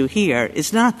at issue here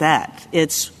is not that.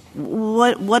 It's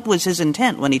what was his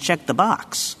intent when he checked the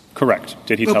box? Correct.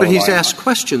 Did he tell a lie? But he's asked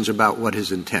questions about what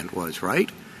his intent was, right?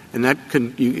 And that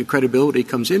credibility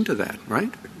comes into that,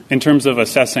 right? In terms of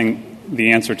assessing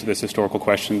the answer to this historical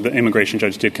question, the immigration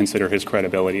judge did consider his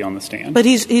credibility on the stand. But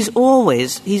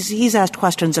he's asked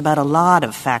questions about a lot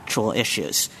of factual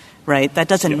issues, right? That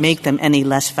doesn't make them any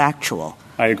less factual.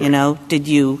 I agree. You know, did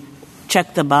you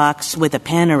check the box with a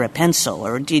pen or a pencil?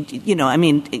 Or did, you know, I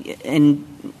mean,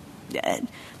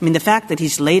 the fact that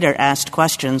he's later asked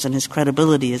questions and his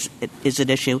credibility is at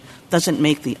issue doesn't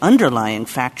make the underlying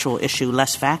factual issue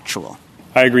less factual.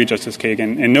 I agree, Justice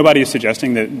Kagan. And nobody is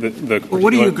suggesting that the Well,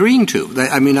 what are you agreeing to?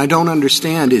 I mean, I don't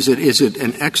understand. Is it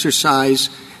an exercise?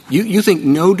 You think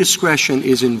no discretion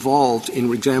is involved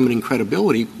in examining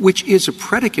credibility, which is a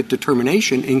predicate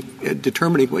determination in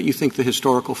determining what you think the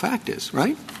historical fact is,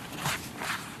 right?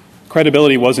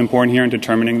 Credibility was important here in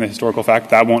determining the historical fact.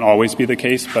 That won't always be the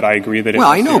case, but I agree that it is.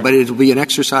 Well, I know, but it will be an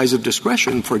exercise of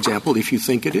discretion, for example, if you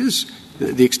think it is,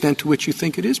 the extent to which you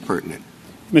think it is pertinent.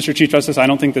 Mr. Chief Justice, I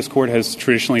don't think this Court has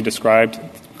traditionally described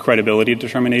credibility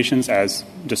determinations as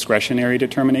discretionary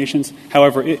determinations.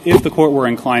 However, if the Court were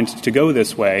inclined to go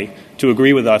this way, to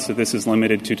agree with us that this is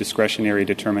limited to discretionary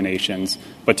determinations,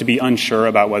 but to be unsure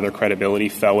about whether credibility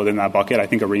fell within that bucket, I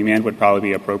think a remand would probably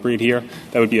be appropriate here.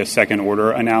 That would be a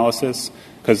second-order analysis.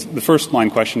 Because the first-line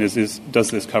question is,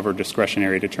 does this cover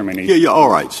discretionary determination? Yeah,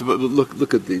 all right. So, but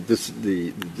look at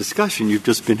the discussion you've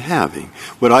just been having.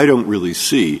 What I don't really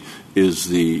see is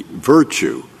the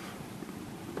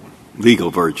legal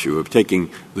virtue of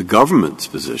taking the government's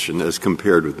position as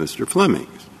compared with Mr.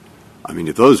 Fleming's. I mean,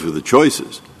 if those were the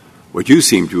choices, what you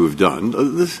seem to have done,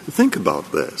 think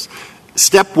about this.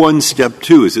 Step one, step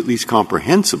two is at least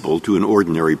comprehensible to an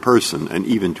ordinary person and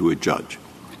even to a judge.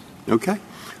 Okay?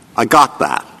 I got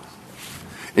that.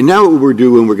 And now what we're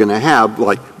doing, we're going to have,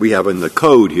 like we have in the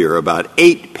code here, about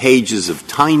 8 pages of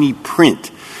tiny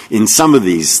print in some of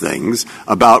these things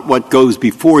about what goes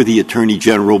before the Attorney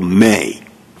General may.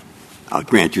 I'll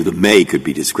grant you the may could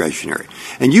be discretionary.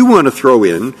 And you want to throw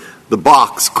in the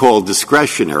box called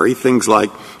discretionary, things like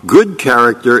good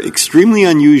character, extremely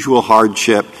unusual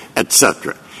hardship,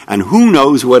 etc. And who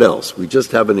knows what else. We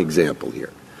just have an example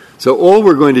here. So all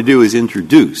we're going to do is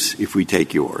introduce, if we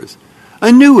take yours,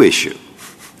 a new issue.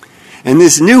 And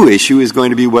this new issue is going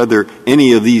to be whether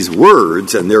any of these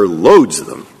words, and there are loads of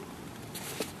them,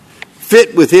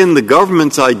 fit within the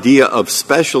government's idea of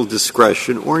special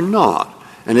discretion or not.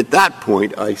 And at that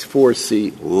point, I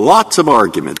foresee lots of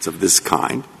arguments of this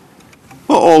kind.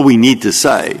 Well, all we need to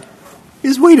say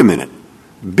is, wait a minute,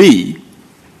 B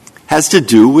has to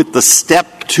do with the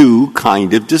step 2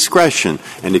 kind of discretion.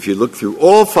 And if you look through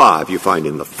all 5, you find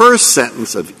in the first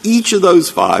sentence of each of those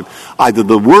 5 either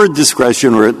the word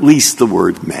discretion or at least the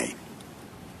word may.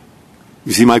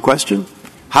 You see my question?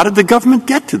 How did the government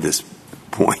get to this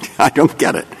point? I don't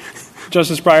get it.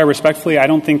 Justice Breyer, respectfully, I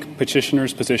don't think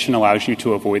petitioner's position allows you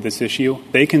to avoid this issue.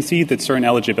 They concede that certain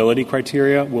eligibility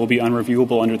criteria will be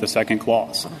unreviewable under the second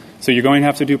clause. So you're going to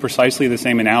have to do precisely the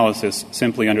same analysis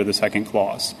simply under the second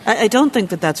clause. I don't think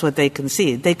that that's what they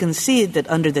concede. They concede that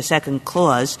under the second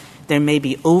clause there may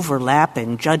be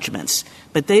overlapping judgments,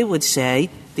 but they would say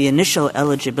the initial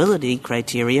eligibility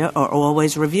criteria are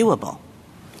always reviewable.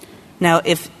 Now,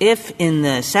 if in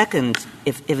the second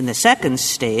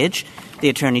stage the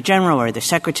Attorney General or the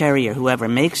Secretary or whoever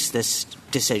makes this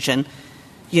decision,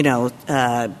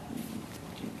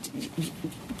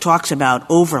 talks about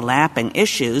overlapping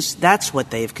issues, that's what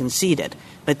they've conceded.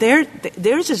 But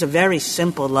theirs is a very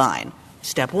simple line.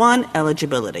 Step 1,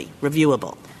 eligibility,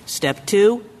 reviewable. Step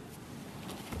 2,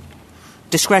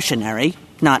 discretionary,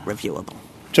 not reviewable.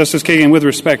 Justice Kagan, with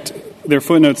respect, their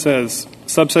footnote says,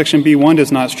 subsection B1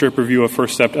 does not strip review of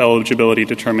first step eligibility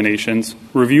determinations.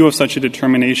 Review of such a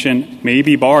determination may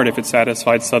be barred if it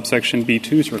satisfied subsection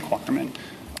B2's requirement.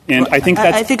 And I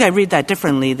think I read that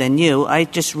differently than you. I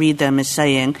just read them as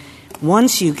saying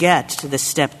once you get to the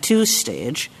step 2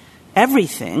 stage,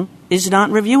 everything is not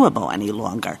reviewable any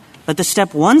longer. But the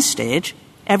step 1 stage,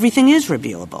 everything is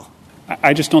reviewable.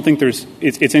 I just don't think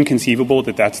it's inconceivable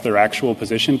that that's their actual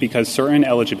position because certain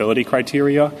eligibility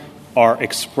criteria are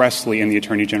expressly in the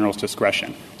Attorney General's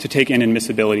discretion. To take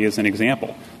inadmissibility as an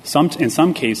example, in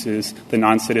some cases, the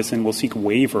non-citizen will seek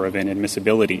waiver of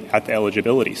inadmissibility at the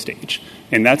eligibility stage.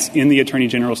 And that's in the Attorney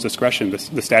General's discretion.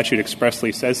 The statute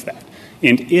expressly says that.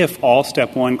 And if all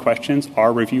Step 1 questions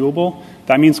are reviewable,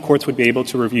 that means courts would be able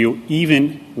to review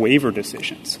even waiver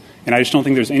decisions. And I just don't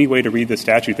think there's any way to read the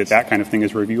statute that kind of thing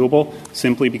is reviewable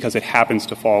simply because it happens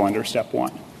to fall under Step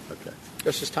 1. Okay.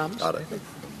 Justice Thomas?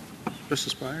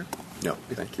 Justice Breyer? No,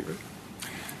 thank you.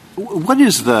 What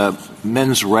is the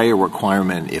mens rea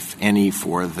requirement, if any,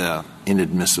 for the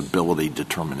inadmissibility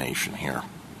determination here?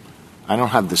 I don't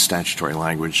have the statutory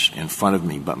language in front of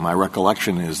me, but my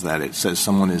recollection is that it says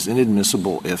someone is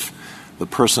inadmissible if the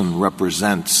person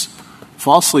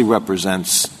falsely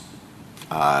represents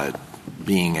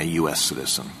being a U.S.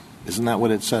 citizen. Isn't that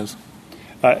what it says?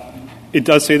 It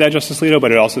does say that, Justice Alito,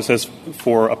 but it also says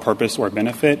for a purpose or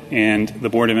benefit, and the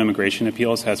Board of Immigration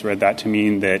Appeals has read that to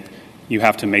mean that you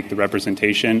have to make the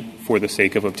representation for the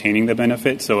sake of obtaining the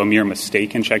benefit, so a mere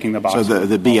mistake in checking the box. So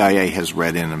the BIA has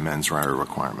read in a mens rea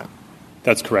requirement.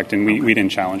 That's correct, and we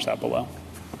didn't challenge that below.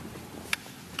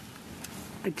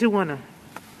 I do want to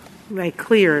make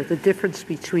clear the difference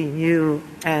between you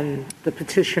and the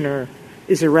petitioner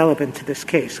is irrelevant to this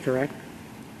case, correct?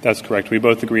 That's correct. We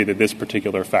both agree that this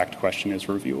particular fact question is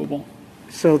reviewable.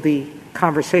 So the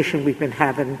conversation we've been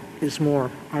having is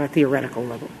more on a theoretical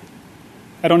level.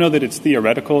 I don't know that it's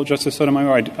theoretical, Justice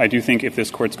Sotomayor. I do think if this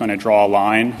Court's going to draw a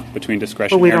line between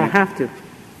discretionary... But we don't have to.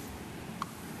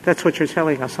 That's what you're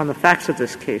telling us. On the facts of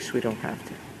this case, we don't have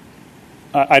to.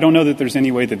 I don't know that there's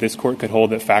any way that this Court could hold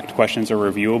that fact questions are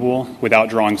reviewable without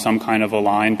drawing some kind of a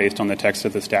line based on the text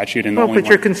of the statute. And but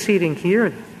you're conceding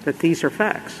here that these are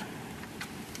facts.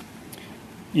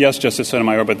 Yes, Justice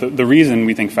Sotomayor, but the reason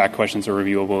we think fact questions are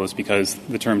reviewable is because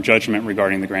the term judgment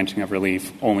regarding the granting of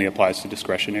relief only applies to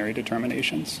discretionary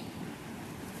determinations.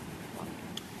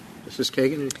 Justice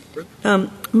Kagan?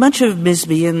 Much of Ms.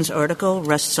 Behan's article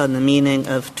rests on the meaning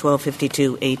of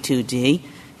 1252A2D,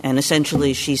 and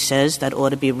essentially she says that ought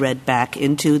to be read back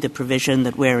into the provision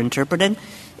that we're interpreting.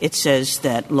 It says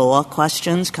that law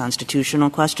questions,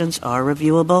 constitutional questions, are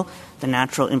reviewable. The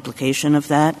natural implication of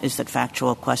that is that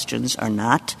factual questions are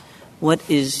not. What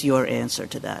is your answer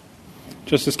to that?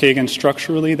 Justice Kagan,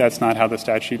 structurally, that's not how the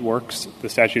statute works. The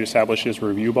statute establishes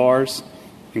review bars,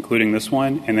 including this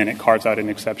one, and then it carves out an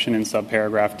exception in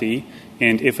subparagraph D.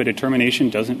 And if a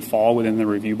determination doesn't fall within the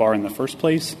review bar in the first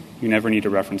place, you never need to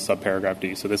reference subparagraph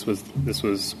D. So this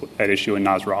was at issue in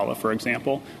Nasrallah, for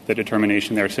example. The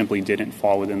determination there simply didn't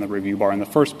fall within the review bar in the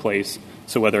first place,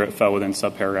 so whether it fell within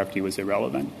subparagraph D was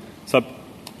irrelevant.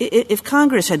 If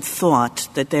Congress had thought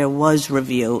that there was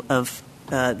review of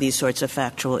these sorts of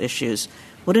factual issues,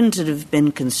 wouldn't it have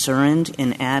been concerned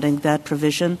in adding that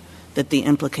provision that the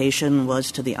implication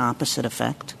was to the opposite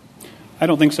effect? I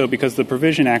don't think so, because the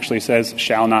provision actually says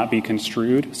shall not be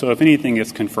construed. So if anything,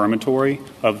 it's confirmatory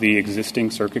of the existing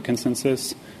circuit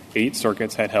consensus. 8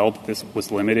 circuits had held this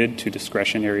was limited to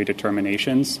discretionary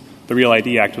determinations. The Real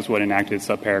ID Act was what enacted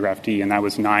subparagraph D, and that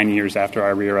was 9 years after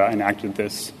IRERA enacted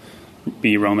this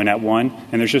B Romanet 1.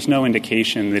 And there's just no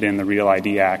indication that in the Real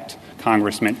ID Act,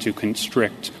 Congress meant to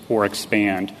constrict or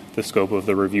expand the scope of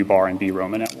the review bar in B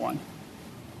Romanet 1.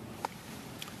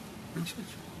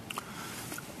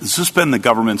 Has this been the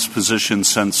government's position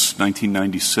since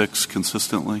 1996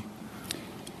 consistently?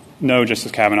 No,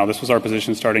 Justice Kavanaugh. This was our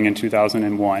position starting in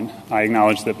 2001. I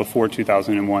acknowledge that before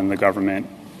 2001, the government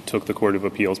took the Court of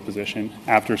Appeals position.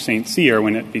 After St. Cyr,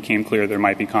 when it became clear there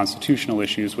might be constitutional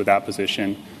issues with that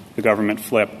position, the government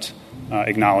flipped,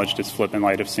 acknowledged its flip in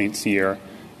light of St. Cyr,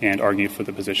 and argued for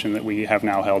the position that we have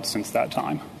now held since that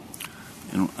time.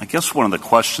 And I guess one of the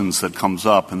questions that comes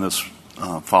up, and this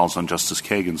follows on Justice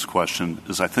Kagan's question,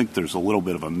 is I think there's a little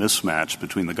bit of a mismatch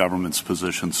between the government's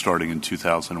position starting in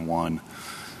 2001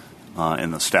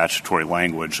 and the statutory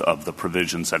language of the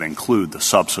provisions that include the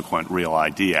subsequent Real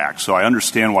ID Act. So I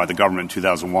understand why the government in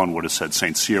 2001 would have said,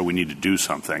 St. Cyr, we need to do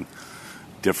something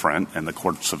different, and the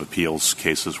Courts of Appeals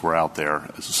cases were out there.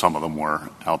 Some of them were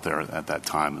out there at that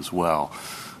time as well.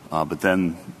 But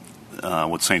then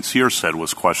what St. Cyr said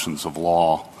was questions of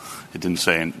law. It didn't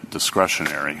say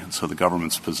discretionary. And so the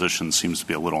government's position seems to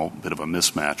be a little bit of a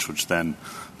mismatch, which then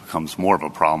becomes more of a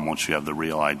problem once you have the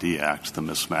Real ID Act, the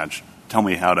mismatch. Tell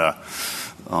me how to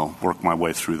work my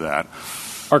way through that.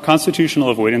 Our constitutional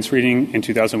avoidance reading in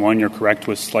 2001, you're correct,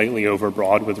 was slightly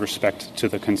overbroad with respect to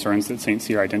the concerns that St.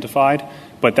 Cyr identified,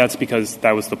 but that's because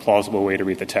that was the plausible way to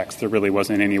read the text. There really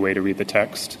wasn't any way to read the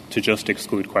text to just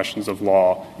exclude questions of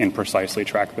law and precisely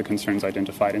track the concerns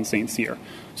identified in St. Cyr.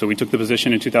 So we took the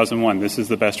position in 2001, this is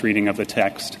the best reading of the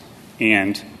text,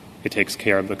 and it takes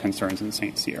care of the concerns in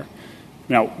St. Cyr.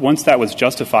 Now, once that was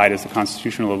justified as a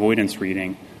constitutional avoidance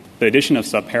reading, the addition of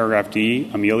subparagraph D,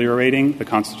 ameliorating the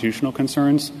constitutional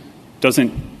concerns,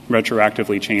 doesn't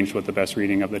retroactively change what the best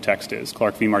reading of the text is.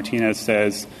 Clark v. Martinez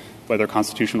says whether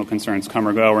constitutional concerns come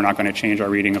or go, we're not going to change our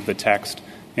reading of the text.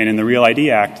 And in the Real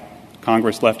ID Act,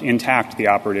 Congress left intact the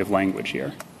operative language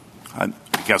here. I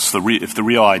guess if the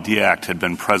Real ID Act had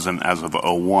been present as of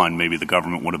 2001, maybe the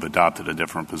government would have adopted a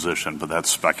different position, but that's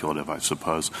speculative, I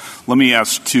suppose. Let me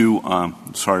ask two,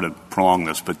 sorry to prolong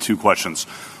this, but two questions.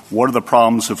 What are the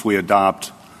problems if we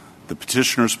adopt the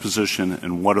petitioner's position,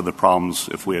 and what are the problems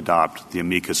if we adopt the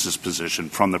amicus's position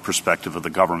from the perspective of the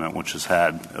government, which has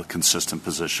had a consistent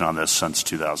position on this since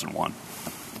 2001?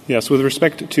 Yes, with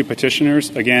respect to petitioners,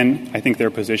 again, I think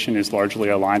their position is largely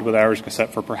aligned with ours,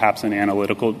 except for perhaps an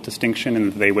analytical distinction in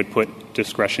that they would put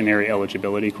discretionary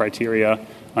eligibility criteria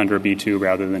under B2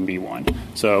 rather than B1.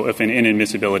 So if an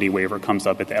inadmissibility waiver comes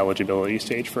up at the eligibility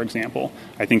stage, for example,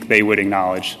 I think they would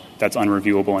acknowledge that's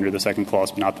unreviewable under the second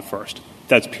clause, but not the first.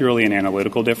 That's purely an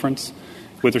analytical difference.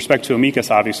 With respect to amicus,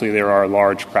 obviously, there are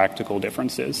large practical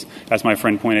differences. As my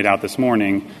friend pointed out this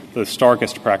morning, the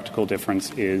starkest practical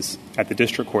difference is at the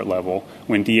district court level.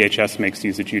 When DHS makes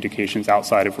these adjudications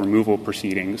outside of removal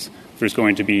proceedings, there's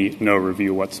going to be no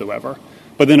review whatsoever.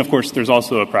 But then, of course, there's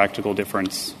also a practical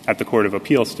difference at the Court of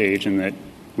Appeal stage in that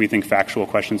we think factual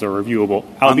questions are reviewable,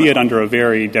 albeit under a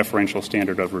very deferential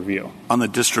standard of review. On the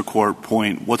district court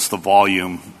point, what's the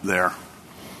volume there?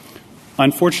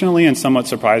 Unfortunately, and somewhat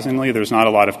surprisingly, there's not a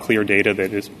lot of clear data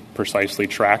that precisely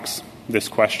tracks this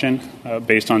question.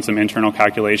 Based on some internal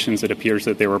calculations, it appears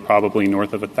that there were probably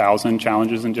north of 1,000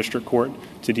 challenges in district court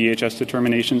to DHS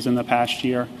determinations in the past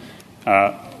year.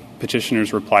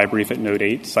 Petitioner's reply brief at Note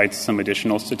 8 cites some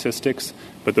additional statistics,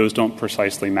 but those don't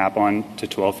precisely map on to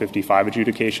 1255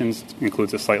 adjudications. It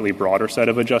includes a slightly broader set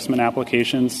of adjustment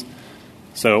applications.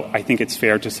 So I think it's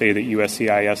fair to say that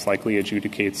USCIS likely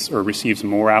adjudicates or receives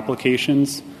more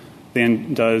applications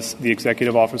than does the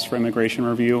Executive Office for Immigration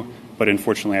Review, but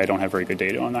unfortunately I don't have very good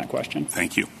data on that question.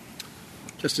 Thank you.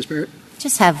 Justice Barrett?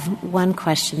 Just have one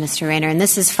question, Mr. Rayner, and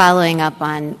this is following up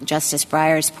on Justice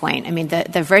Breyer's point. I mean,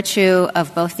 the virtue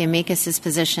of both the amicus's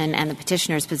position and the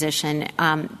petitioner's position,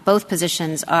 both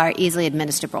positions are easily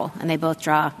administrable, and they both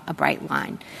draw a bright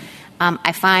line.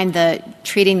 I find that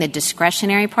treating the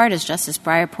discretionary part, as Justice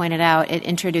Breyer pointed out, it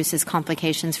introduces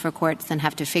complications for courts and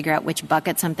have to figure out which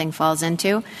bucket something falls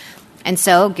into. And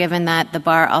so, given that the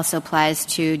bar also applies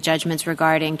to judgments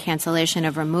regarding cancellation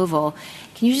of removal,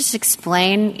 can you just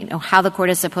explain, how the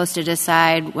court is supposed to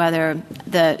decide whether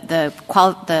the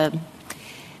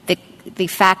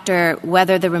factor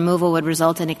whether the removal would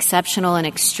result in exceptional and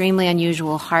extremely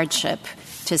unusual hardship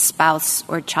to spouse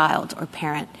or child or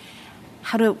parent?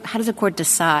 How does the court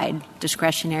decide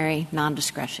discretionary,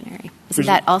 non-discretionary? Isn't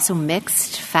that also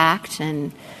mixed fact,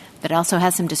 but also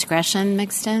has some discretion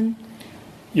mixed in?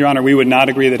 Your Honor, we would not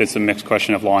agree that it's a mixed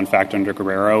question of law and fact under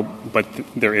Guerrero, but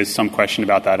there is some question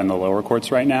about that in the lower courts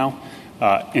right now.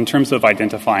 In terms of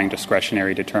identifying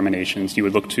discretionary determinations, you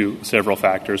would look to several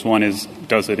factors. One is,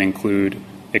 does it include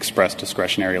express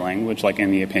discretionary language, like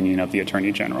in the opinion of the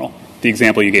Attorney General? The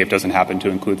example you gave doesn't happen to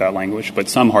include that language, but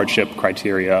some hardship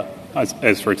criteria,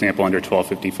 as for example under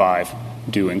 1255,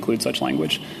 do include such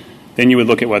language. Then you would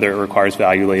look at whether it requires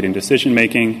value-laden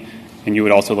decision-making, and you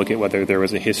would also look at whether there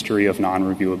was a history of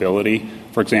non-reviewability.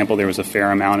 For example, there was a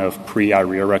fair amount of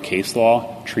pre-IRERA case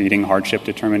law treating hardship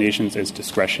determinations as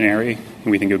discretionary, and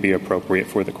we think it would be appropriate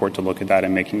for the court to look at that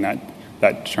and making that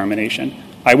determination.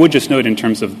 I would just note in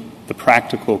terms of the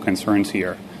practical concerns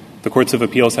here, the courts of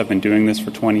appeals have been doing this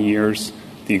for 20 years.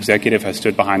 The executive has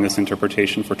stood behind this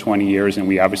interpretation for 20 years, and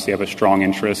we obviously have a strong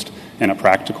interest in a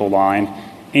practical line.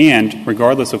 And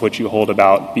regardless of what you hold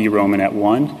about B Romanet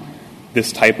 1,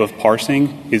 this type of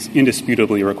parsing is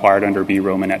indisputably required under B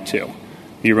Romanet 2.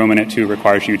 B Romanet 2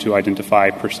 requires you to identify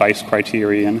precise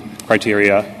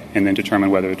criteria and then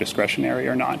determine whether it's discretionary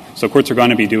or not. So courts are going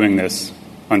to be doing this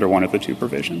under one of the two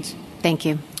provisions. Thank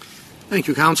you. Thank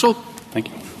you, counsel. Thank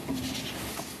you.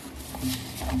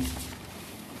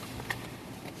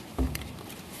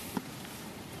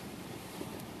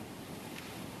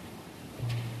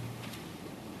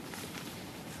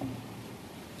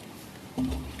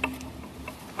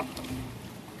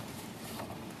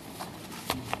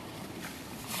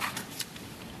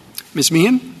 Ms.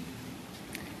 Meehan?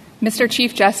 Mr.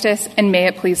 Chief Justice, and may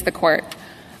it please the Court,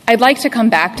 I'd like to come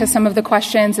back to some of the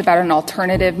questions about an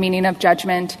alternative meaning of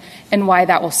judgment and why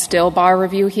that will still bar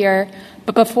review here.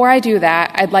 But before I do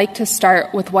that, I'd like to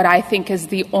start with what I think is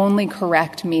the only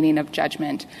correct meaning of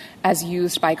judgment as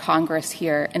used by Congress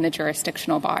here in the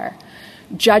jurisdictional bar.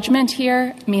 Judgment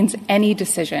here means any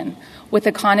decision with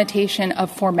a connotation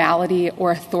of formality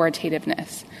or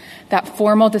authoritativeness. That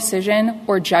formal decision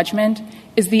or judgment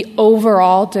is the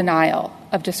overall denial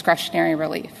of discretionary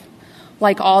relief.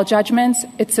 Like all judgments,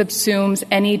 it subsumes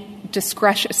any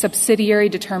subsidiary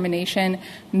determination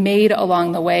made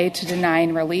along the way to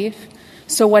denying relief.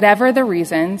 So whatever the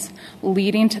reasons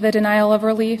leading to the denial of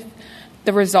relief,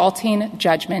 the resulting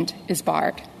judgment is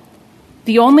barred.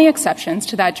 The only exceptions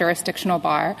to that jurisdictional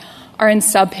bar are in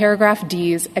subparagraph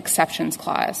D's exceptions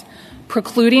clause,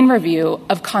 precluding review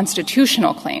of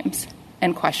constitutional claims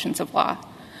and questions of law.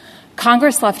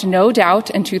 Congress left no doubt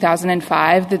in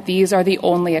 2005 that these are the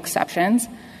only exceptions.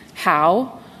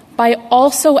 How? By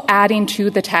also adding to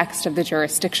the text of the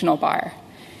jurisdictional bar.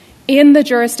 In the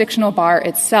jurisdictional bar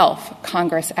itself,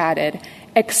 Congress added,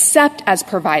 except as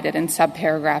provided in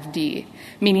subparagraph D,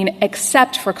 meaning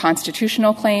except for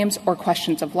constitutional claims or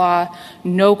questions of law,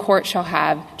 no court shall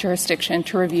have jurisdiction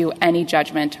to review any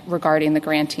judgment regarding the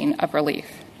granting of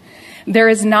relief. There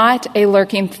is not a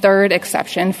lurking third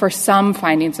exception for some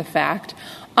findings of fact,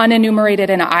 unenumerated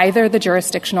in either the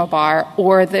jurisdictional bar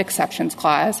or the exceptions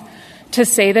clause. To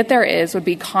say that there is would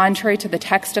be contrary to the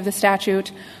text of the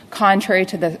statute, contrary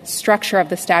to the structure of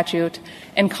the statute,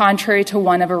 and contrary to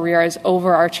one of ARERA's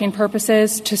overarching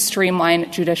purposes to streamline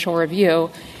judicial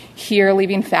review, here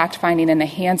leaving fact-finding in the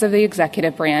hands of the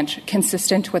executive branch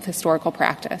consistent with historical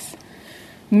practice.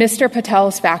 Mr.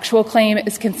 Patel's factual claim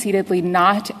is conceitedly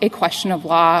not a question of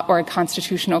law or a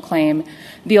constitutional claim.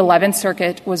 The 11th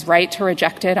Circuit was right to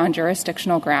reject it on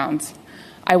jurisdictional grounds.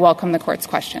 I welcome the Court's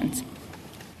questions.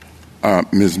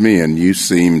 Ms. Meehan, you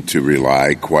seem to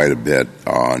rely quite a bit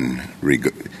on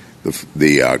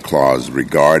the clause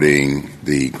regarding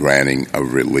the granting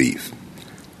of relief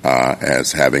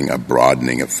as having a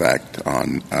broadening effect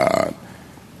on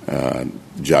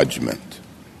judgment.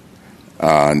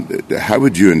 How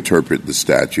would you interpret the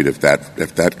statute if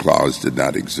that clause did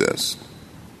not exist?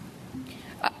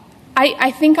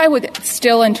 I think I would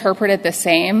still interpret it the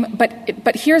same,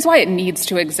 but here's why it needs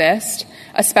to exist,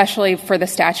 especially for the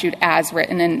statute as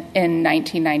written in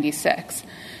 1996.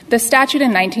 The statute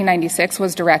in 1996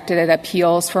 was directed at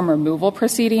appeals from removal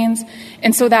proceedings,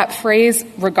 and so that phrase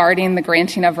regarding the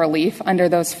granting of relief under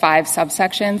those 5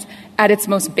 subsections at its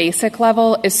most basic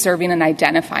level is serving an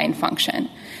identifying function.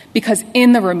 Because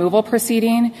in the removal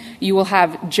proceeding, you will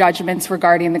have judgments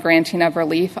regarding the granting of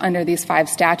relief under these 5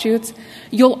 statutes.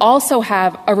 You'll also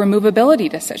have a removability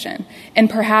decision, and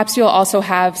perhaps you'll also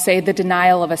have, say, the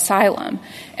denial of asylum.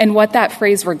 And what that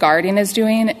phrase regarding is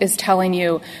doing is telling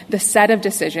you the set of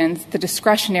decisions, the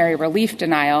discretionary relief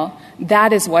denial,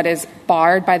 that is what is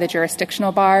barred by the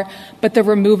jurisdictional bar, but the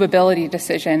removability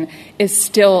decision is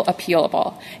still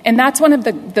appealable. And that's one of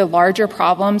the larger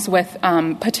problems with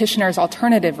petitioner's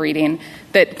alternative reading,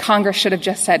 that Congress should have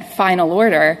just said final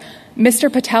order.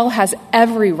 Mr. Patel has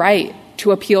every right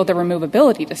to appeal the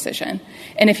removability decision.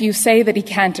 And if you say that he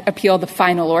can't appeal the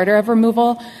final order of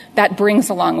removal, that brings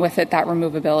along with it that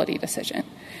removability decision.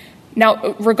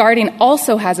 Now, regarding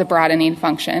also has a broadening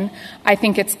function. I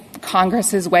think it's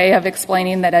Congress's way of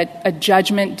explaining that a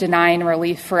judgment denying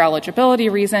relief for eligibility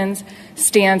reasons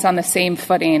stands on the same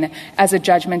footing as a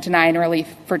judgment denying relief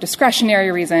for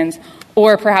discretionary reasons,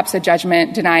 or perhaps a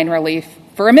judgment denying relief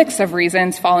for a mix of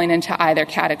reasons falling into either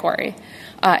category.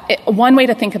 One way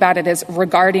to think about it is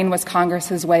regarding was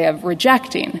Congress's way of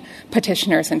rejecting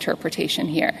petitioner's interpretation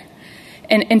here.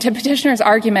 And to petitioner's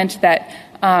argument that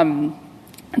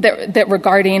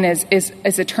regarding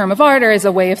is a term of art or is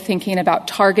a way of thinking about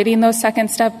targeting those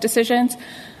second-step decisions,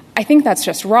 I think that's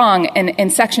just wrong,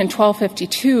 and Section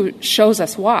 1252 shows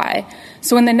us why.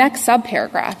 So in the next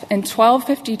subparagraph, in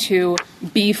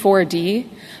 1252B4D,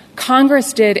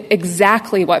 Congress did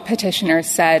exactly what petitioners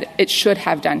said it should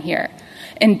have done here.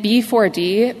 In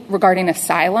B4D, regarding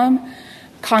asylum,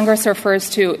 Congress refers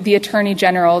to the Attorney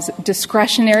General's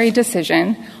discretionary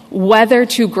decision whether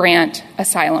to grant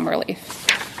asylum relief.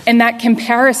 And that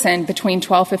comparison between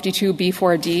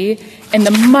 1252B4D and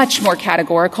the much more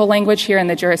categorical language here in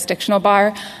the jurisdictional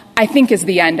bar, I think is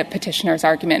the end of petitioner's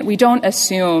argument. We don't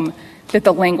assume that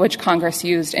the language Congress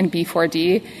used in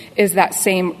B4D is that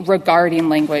same regarding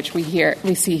language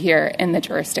we see here in the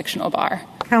jurisdictional bar.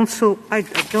 Counsel, I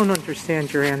don't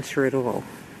understand your answer at all,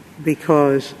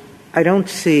 because I don't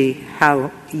see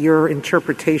how your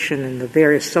interpretation in the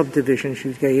various subdivisions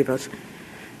you gave us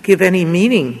give any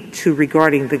meaning to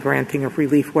regarding the granting of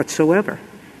relief whatsoever.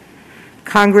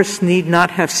 Congress need not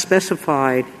have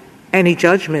specified any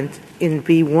judgment in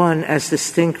B1 as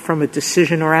distinct from a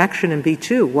decision or action in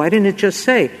B2. Why didn't it just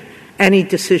say any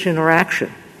decision or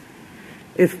action?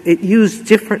 If it used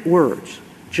different words,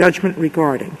 judgment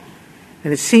regarding.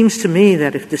 And it seems to me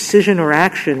that if decision or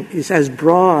action is as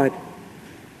broad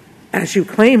as you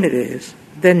claim it is,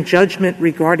 then judgment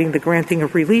regarding the granting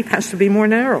of relief has to be more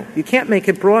narrow. You can't make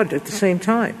it broad at the same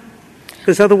time,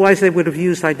 because otherwise they would have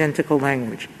used identical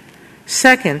language.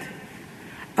 Second,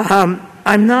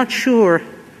 I'm not sure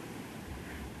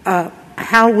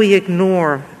how we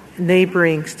ignore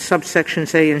neighboring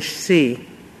subsections A and C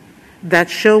that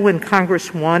show when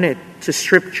Congress wanted to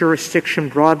strip jurisdiction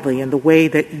broadly in the way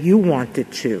that you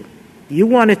wanted to. You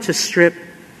wanted to strip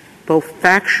both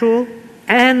factual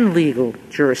and legal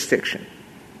jurisdiction.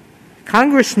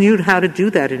 Congress knew how to do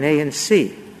that in A and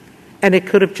C, and it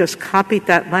could have just copied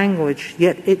that language,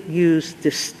 yet it used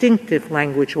distinctive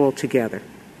language altogether.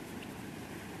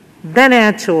 Then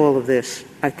add to all of this,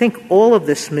 I think all of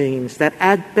this means that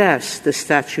at best the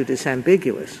statute is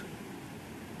ambiguous.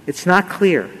 It's not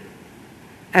clear.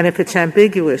 And if it's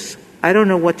ambiguous, I don't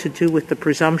know what to do with the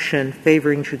presumption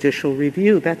favoring judicial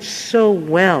review. That's so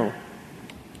well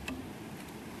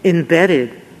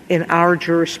embedded in our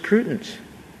jurisprudence.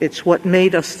 It's what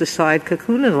made us decide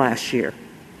Kekkonen last year.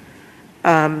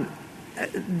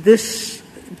 This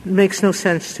makes no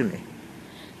sense to me.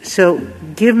 So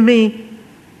give me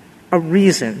a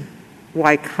reason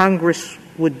why Congress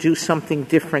would do something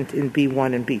different in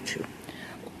B1 and B2.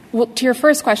 Well, to your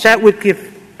first question, that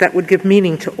would give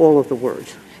meaning to all of the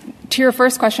words. To your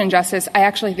first question, Justice, I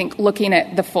actually think looking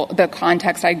at the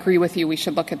context, I agree with you. We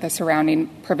should look at the surrounding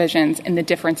provisions and the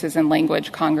differences in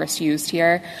language Congress used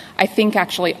here. I think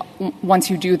actually once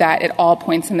you do that, it all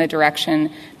points in the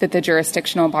direction that the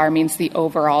jurisdictional bar means the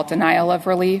overall denial of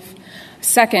relief.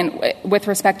 Second, with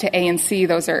respect to A and C,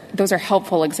 those are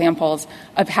helpful examples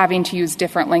of having to use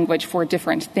different language for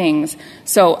different things.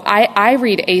 So I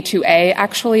read A2A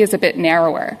actually is a bit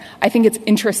narrower. I think it's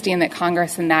interesting that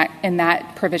Congress in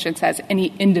that provision says any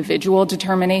individual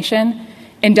determination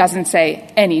and doesn't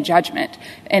say any judgment.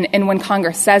 And when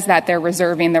Congress says that, they're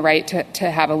reserving the right to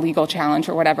have a legal challenge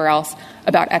or whatever else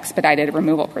about expedited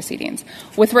removal proceedings.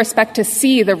 With respect to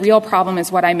C, the real problem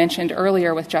is what I mentioned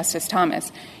earlier with Justice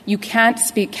Thomas. You can't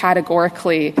speak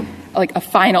categorically like a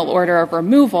final order of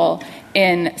removal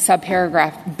in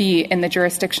subparagraph B in the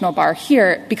jurisdictional bar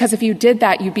here, because if you did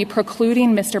that, you'd be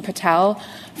precluding Mr. Patel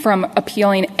from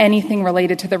appealing anything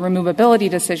related to the removability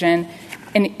decision.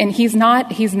 And he's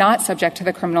not subject to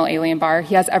the criminal alien bar.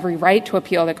 He has every right to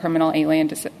appeal the criminal alien,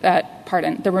 the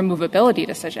removability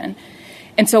decision.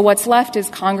 And so what's left is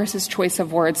Congress's choice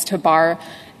of words to bar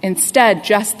instead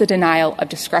just the denial of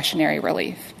discretionary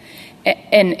relief.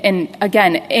 And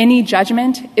again, any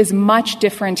judgment is much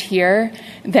different here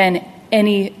than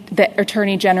the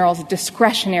Attorney General's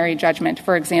discretionary judgment,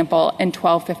 for example, in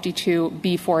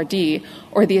 1252B4D,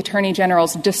 or the Attorney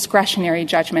General's discretionary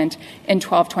judgment in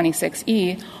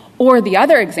 1226E, or the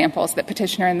other examples that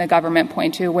petitioner and the government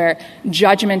point to where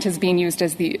judgment is being used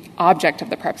as the object of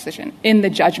the preposition, in the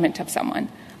judgment of someone.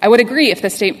 I would agree if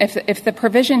the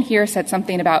provision here said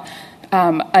something about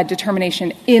a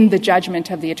determination in the judgment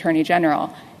of the Attorney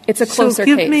General, it's a closer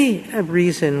case. So give me a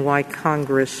reason why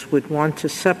Congress would want to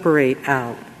separate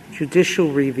out judicial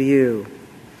review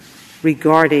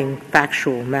regarding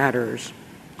factual matters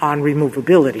on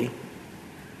removability,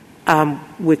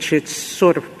 which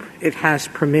it has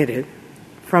permitted,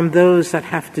 from those that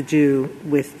have to do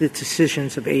with the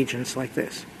decisions of agents like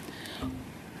this.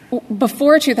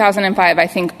 Before 2005, I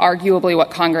think arguably what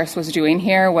Congress was doing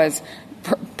here was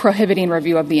prohibiting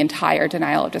review of the entire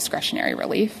denial of discretionary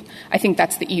relief. I think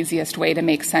that's the easiest way to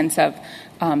make sense of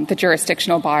the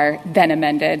jurisdictional bar then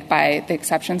amended by the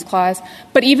exceptions clause.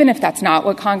 But even if that's not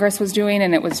what Congress was doing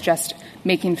and it was just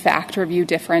making fact review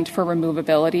different for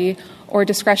removability or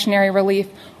discretionary relief,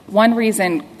 one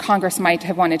reason Congress might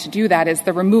have wanted to do that is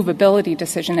the removability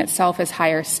decision itself is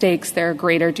higher stakes. There are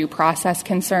greater due process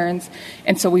concerns.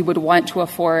 And so we would want to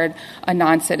afford a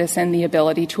non-citizen the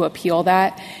ability to appeal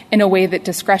that in a way that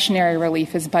discretionary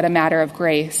relief is but a matter of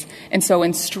grace. And so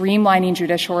in streamlining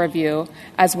judicial review,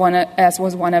 as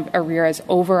was one of ARERA's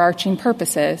overarching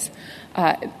purposes,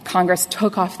 Congress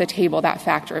took off the table that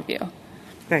fact review.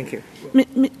 Thank you.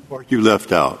 What you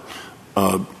left out.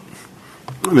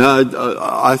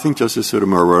 I think Justice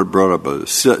Sotomayor brought up a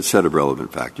set of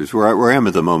relevant factors. Where I am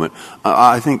at the moment,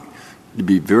 I think to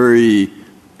be if you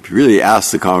really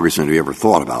asked the congressman if he ever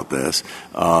thought about this,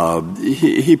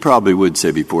 he probably would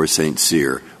say before St.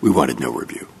 Cyr, we wanted no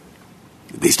review.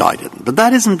 At least I didn't. But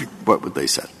that isn't what they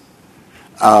said.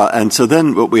 And so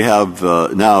then what we have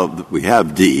now, we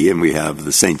have D, and we have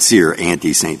the St. Cyr,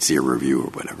 anti-St. Cyr review or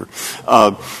whatever.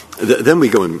 Then we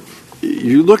go and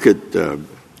you look at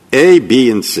A, B,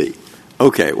 and C.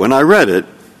 Okay, when I read it,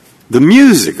 the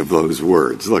music of those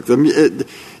words. Look,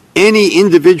 any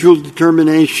individual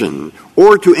determination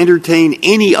or to entertain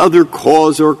any other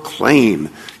cause or claim.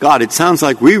 God, it sounds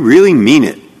like we really mean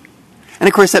it. And,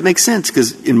 of course, that makes sense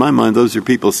because, in my mind, those are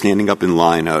people standing up in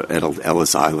line at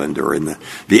Ellis Island or in and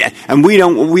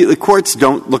the courts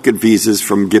don't look at visas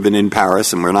from given in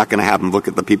Paris, and we're not going to have them look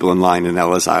at the people in line in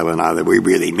Ellis Island either. We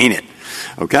really mean it.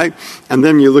 Okay? And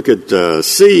then you look at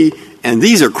C, and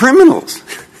these are criminals.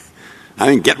 I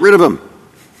mean, get rid of them.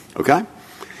 Okay?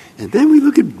 And then we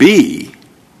look at B,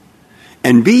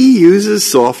 and B uses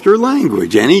softer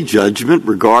language. Any judgment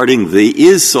regarding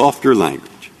is softer language.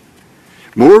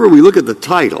 Moreover, we look at the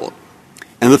title,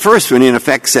 and the first one, in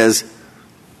effect, says,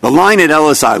 the line at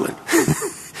Ellis Island.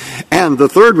 And the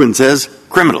third one says,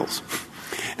 criminals.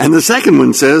 And the second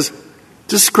one says,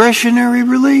 discretionary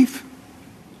relief.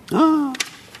 Ah.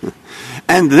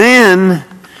 And then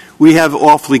we have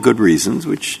awfully good reasons,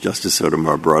 which Justice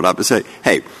Sotomayor brought up, to say,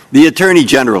 hey, the Attorney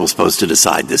General is supposed to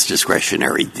decide this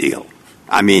discretionary deal.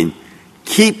 I mean,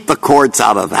 keep the courts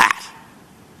out of that.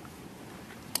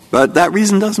 But that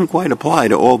reason doesn't quite apply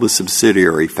to all the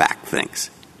subsidiary fact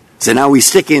things. So now we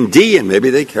stick in D, and maybe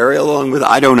they carry along with it.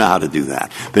 I don't know how to do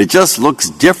that. But it just looks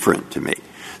different to me.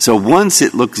 So once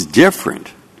it looks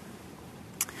different,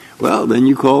 well, then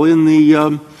you call in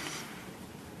the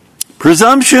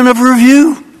presumption of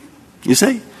review, you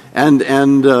see. And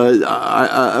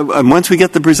once we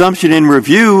get the presumption in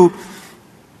review,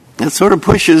 that sort of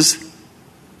pushes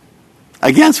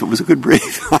against what was a good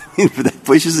brief. I mean, that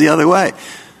pushes the other way.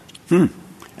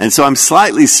 And so I'm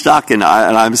slightly stuck, and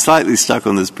I'm slightly stuck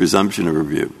on this presumption of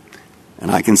review. And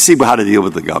I can see how to deal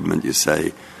with the government. You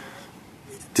say,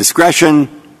 discretion,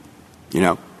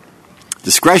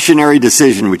 discretionary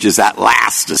decision, which is that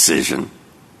last decision.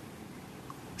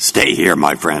 Stay here,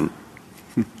 my friend.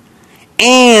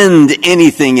 And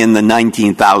anything in the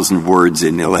 19,000 words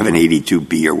in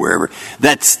 1182B or wherever,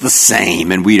 that's the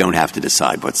same, and we don't have to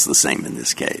decide what's the same in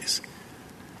this case.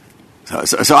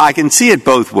 So I can see it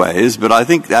both ways, but I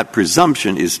think that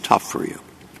presumption is tough for you.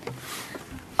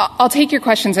 I'll take your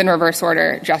questions in reverse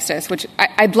order, Justice, which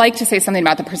I'd like to say something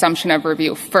about the presumption of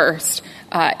review first.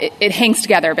 It hangs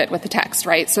together a bit with the text,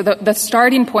 right? So the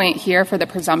starting point here for the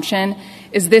presumption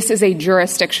is this is a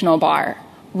jurisdictional bar.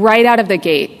 Right out of the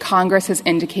gate, Congress has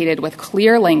indicated with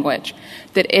clear language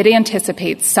that it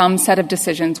anticipates some set of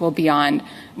decisions will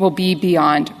be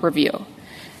beyond review.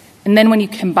 And then when you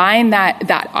combine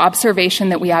that observation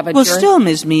that we have a still,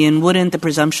 Ms. Meehan, wouldn't the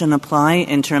presumption apply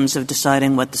in terms of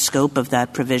deciding what the scope of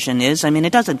that provision is? I mean,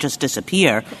 it doesn't just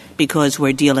disappear because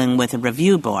we're dealing with a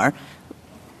review bar.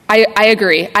 I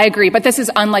agree. But this is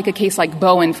unlike a case like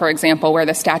Bowen, for example, where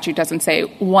the statute doesn't say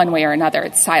one way or another.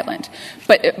 It's silent.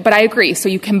 But I agree. So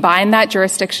you combine that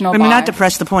jurisdictional bar. Not to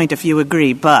press the point if you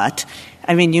agree, but,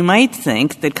 you might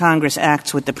think that Congress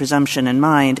acts with the presumption in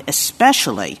mind,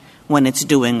 especially when it's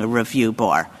doing a review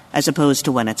bar, as opposed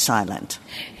to when it's silent.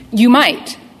 You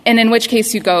might, and in which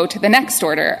case you go to the next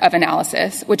order of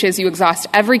analysis, which is you exhaust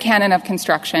every canon of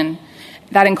construction.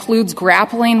 That includes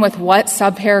grappling with what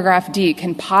subparagraph D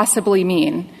can possibly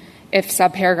mean if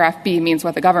subparagraph B means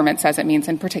what the government says it means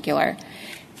in particular.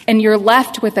 And you're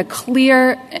left with a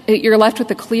clear implication, you're left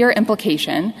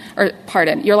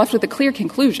with a clear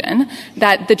conclusion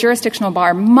that the jurisdictional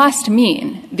bar must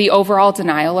mean the overall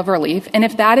denial of relief. And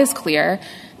if that is clear,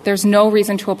 there's no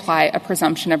reason to apply a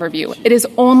presumption of review. It is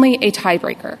only a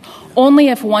tiebreaker. Only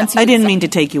if once I didn't mean to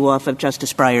take you off of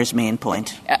Justice Breyer's main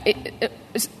point.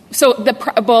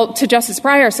 To Justice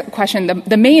Breyer's question,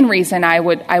 the main reason I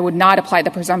would not apply the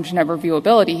presumption of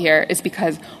reviewability here is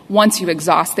because once you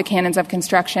exhaust the canons of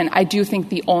construction, I do think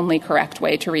the only correct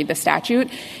way to read the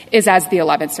statute is as the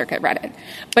 11th Circuit read it.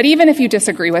 But even if you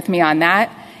disagree with me on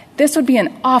that, this would be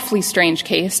an awfully strange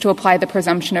case to apply the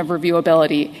presumption of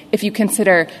reviewability if you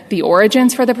consider the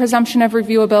origins for the presumption of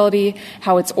reviewability,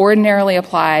 how it's ordinarily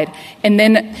applied, and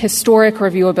then historic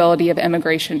reviewability of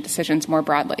immigration decisions more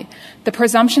broadly. The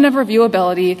presumption of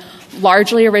reviewability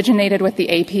largely originated with the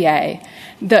APA.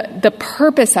 The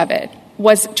purpose of it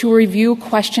was to review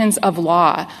questions of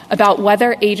law about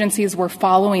whether agencies were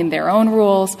following their own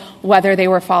rules, whether they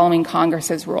were following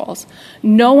Congress's rules.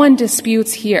 No one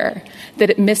disputes here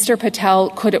that Mr.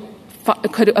 Patel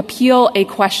could appeal a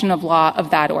question of law of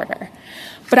that order.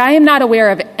 But I am not aware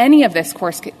of any of this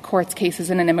court's cases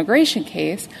in an immigration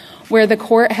case where the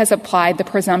court has applied the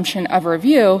presumption of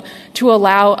review to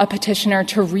allow a petitioner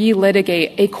to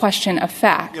relitigate a question of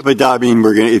fact. Yeah, but I mean,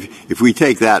 we're going to, if we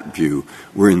take that view,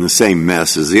 we're in the same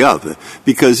mess as the other,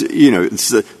 because,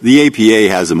 the APA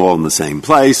has them all in the same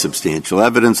place, substantial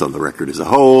evidence on the record as a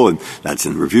whole, and that's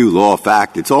in review, law,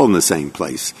 fact. It's all in the same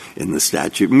place in the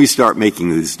statute. And we start making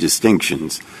these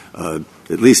distinctions, at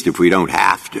least if we don't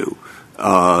have to,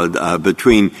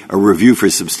 between a review for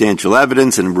substantial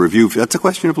evidence and a review for, that's a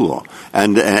question of law.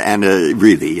 And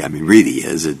really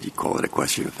is, you call it a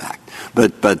question of fact.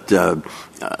 But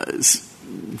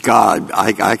God,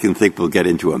 I can think we'll get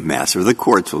into a mess, or the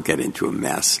courts will get into a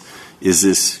mess. Is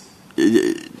this,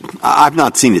 I've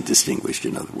not seen it distinguished,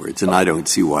 in other words, and I don't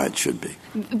see why it should be.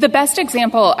 The best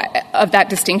example of that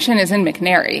distinction is in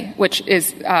McNary, which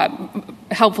is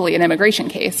helpfully an immigration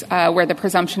case where the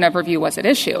presumption of review was at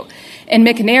issue. In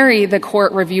McNary, the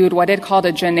court reviewed what it called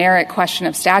a generic question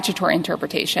of statutory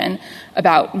interpretation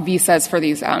about visas for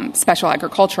these special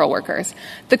agricultural workers.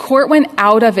 The court went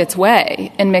out of its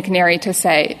way in McNary to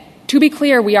say, to be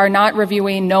clear, we are not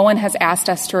reviewing, no one has asked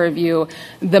us to review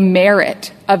the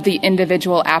merit of the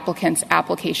individual applicant's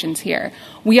applications here.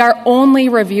 We are only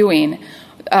reviewing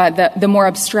the more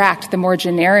abstract, the more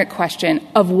generic question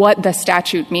of what the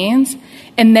statute means,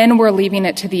 and then we're leaving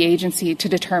it to the agency to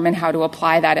determine how to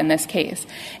apply that in this case.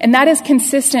 And that is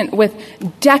consistent with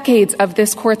decades of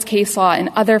this court's case law and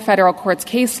other federal courts'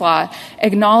 case law,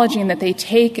 acknowledging that they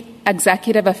take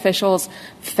executive officials'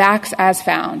 facts as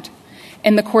found.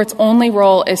 And the court's only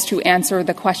role is to answer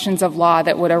the questions of law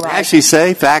that would arise. Did I actually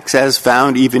say facts as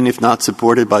found, even if not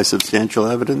supported by substantial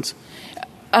evidence?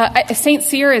 St.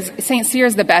 Cyr is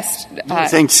the best.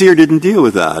 St. Cyr didn't deal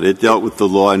with that. It dealt with the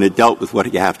law, and it dealt with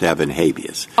what you have to have in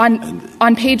habeas.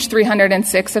 On page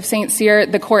 306 of St. Cyr,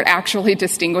 the court actually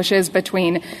distinguishes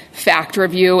between fact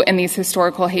review and these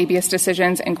historical habeas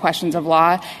decisions and questions of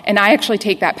law. And I actually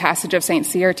take that passage of St.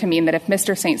 Cyr to mean that if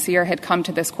Mr. St. Cyr had come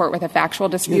to this court with a factual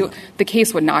dispute, the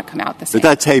case would not come out the same. But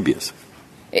that's habeas.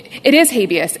 It is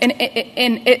habeas, and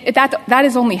that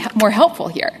is only more helpful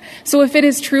here. So if it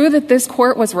is true that this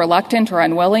court was reluctant or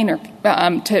unwilling or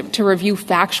to review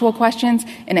factual questions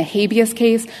in a habeas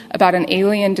case about an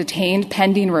alien detained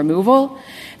pending removal,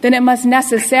 then it must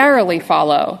necessarily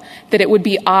follow that it would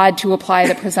be odd to apply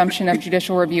the presumption of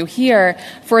judicial review here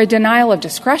for a denial of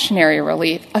discretionary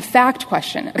relief, a fact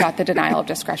question about the denial of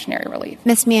discretionary relief.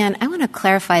 Ms. Meehan, I want to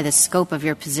clarify the scope of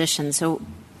your position. So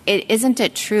isn't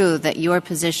it true that your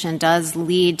position does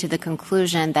lead to the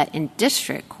conclusion that in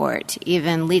district court,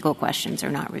 even legal questions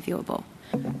are not reviewable?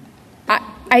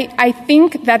 I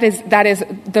think that is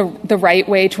the right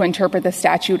way to interpret the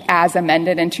statute as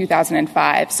amended in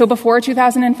 2005. So before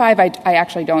 2005, I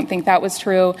actually don't think that was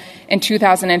true. In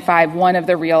 2005, one of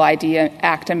the Real ID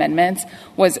Act amendments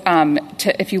was,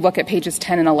 if you look at pages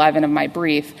 10 and 11 of my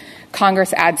brief,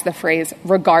 Congress adds the phrase,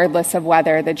 regardless of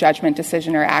whether the judgment,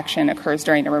 decision, or action occurs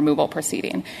during a removal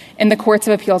proceeding. And the courts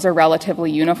of appeals are relatively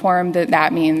uniform.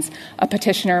 That means a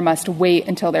petitioner must wait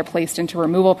until they're placed into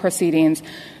removal proceedings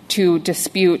to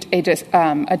dispute a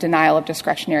denial of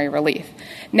discretionary relief.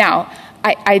 Now,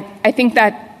 I think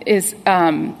that is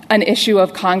an issue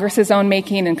of Congress's own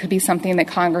making and could be something that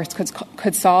Congress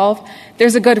could solve.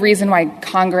 There's a good reason why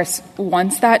Congress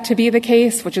wants that to be the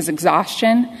case, which is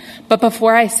exhaustion. But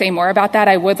before I say more about that,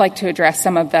 I would like to address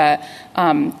some of the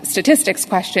statistics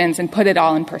questions and put it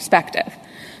all in perspective.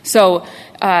 So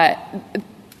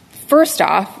first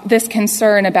off, this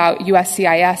concern about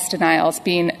USCIS denials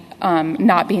being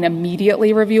not being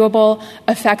immediately reviewable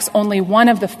affects only one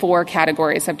of the four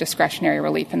categories of discretionary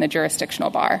relief in the jurisdictional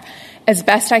bar. As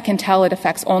best I can tell, it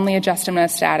affects only adjustment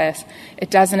of status. It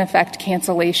doesn't affect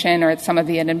cancellation or some of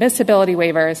the inadmissibility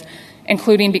waivers,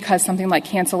 including because something like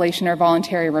cancellation or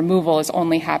voluntary removal is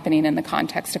only happening in the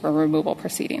context of a removal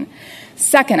proceeding.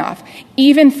 Second off,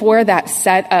 even for that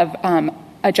set of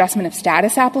adjustment of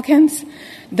status applicants,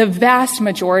 the vast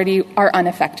majority are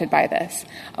unaffected by this.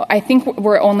 I think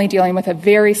we're only dealing with a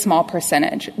very small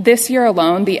percentage. This year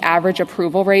alone, the average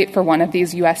approval rate for one of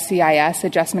these USCIS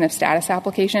adjustment of status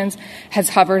applications has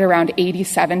hovered around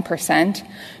 87%.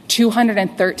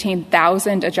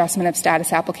 213,000 adjustment of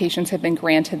status applications have been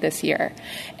granted this year.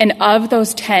 And of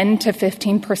those 10 to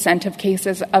 15% of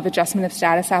cases of adjustment of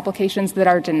status applications that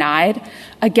are denied,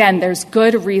 again, there's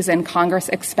good reason Congress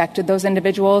expected those individuals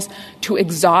individuals to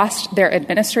exhaust their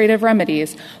administrative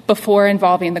remedies before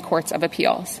involving the courts of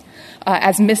appeals.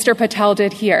 As Mr. Patel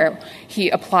did here,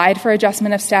 he applied for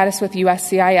adjustment of status with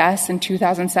USCIS in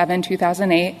 2007,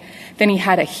 2008. Then he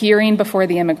had a hearing before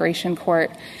the immigration court.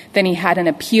 Then he had an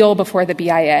appeal before the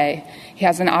BIA. He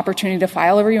has an opportunity to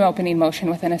file a reopening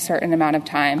motion within a certain amount of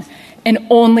time. And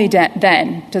only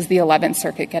then does the 11th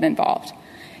Circuit get involved.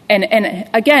 And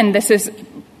again, this is,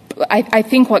 I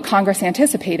think, what Congress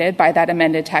anticipated by that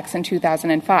amended text in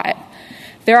 2005.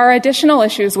 There are additional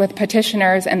issues with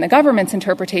petitioners and the government's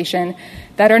interpretation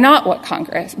that are not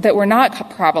that were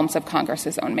not problems of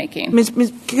Congress's own making.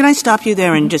 Ms., can I stop you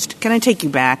there and can I take you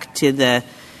back to the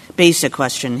basic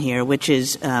question here, which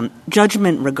is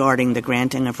judgment regarding the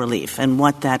granting of relief and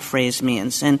what that phrase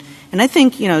means. And I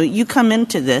think, you come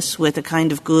into this with a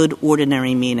kind of good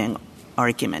ordinary meaning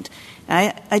argument.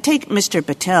 I take Mr.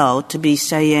 Patel to be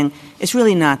saying it's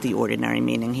really not the ordinary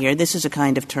meaning here. This is a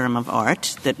kind of term of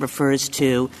art that refers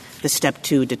to the Step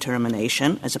 2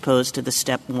 determination as opposed to the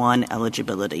Step 1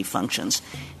 eligibility functions.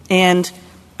 And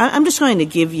I'm just going to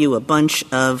give you a bunch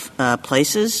of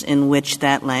places in which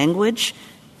that language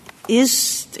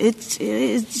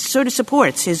it sort of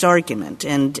supports his argument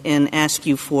and ask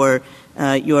you for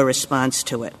your response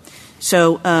to it.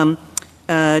 So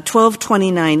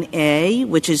 1229A,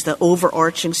 which is the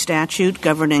overarching statute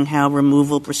governing how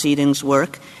removal proceedings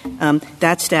work,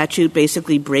 that statute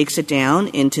basically breaks it down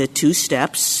into two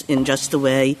steps in just the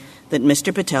way that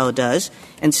Mr. Patel does,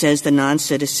 and says the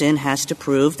non-citizen has to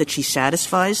prove that she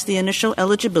satisfies the initial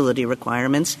eligibility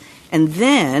requirements, and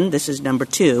then, this is number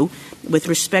 2, with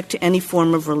respect to any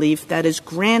form of relief that is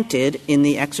granted in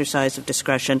the exercise of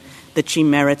discretion, that she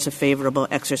merits a favorable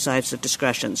exercise of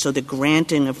discretion. So the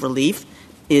granting of relief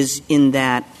is in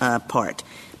that part.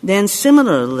 Then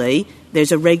similarly,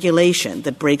 there's a regulation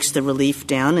that breaks the relief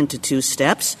down into 2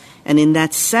 steps, and in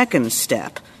that second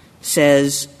step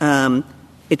says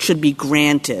it should be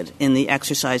granted in the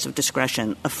exercise of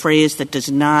discretion, a phrase that does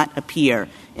not appear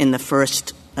in the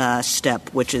first step,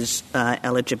 which is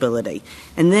eligibility.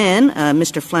 And then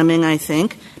Mr. Fleming, I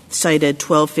think, cited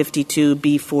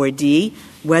 1252B4D,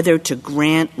 whether to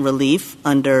grant relief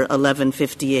under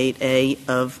 1158A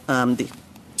of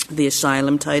the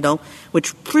asylum title,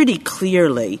 which pretty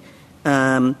clearly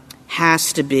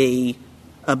has to be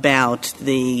about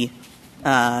the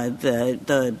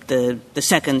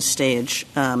second stage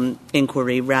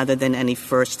inquiry rather than any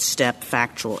first step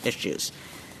factual issues.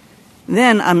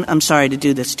 Then, I'm sorry to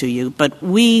do this to you, but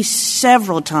we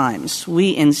several times,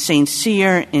 we in St.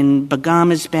 Cyr, in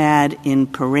Bagamazbad, in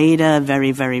Pareda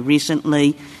very, very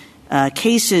recently,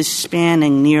 cases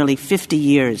spanning nearly 50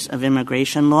 years of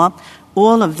immigration law,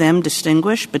 all of them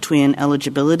distinguish between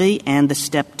eligibility and the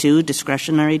Step 2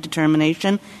 discretionary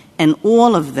determination, and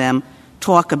all of them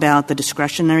talk about the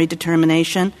discretionary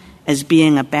determination as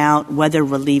being about whether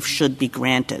relief should be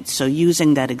granted. So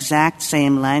using that exact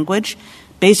same language,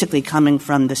 basically coming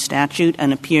from the statute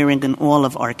and appearing in all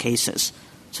of our cases.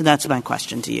 So that's my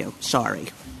question to you. Sorry.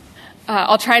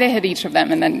 I'll try to hit each of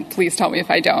them, and then please tell me if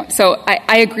I don't. So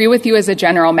I agree with you as a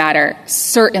general matter.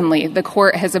 Certainly, the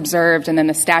court has observed, and then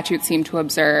the statute seemed to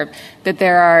observe, that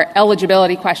there are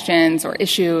eligibility questions or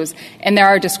issues, and there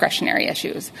are discretionary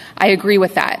issues. I agree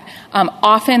with that.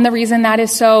 Often the reason that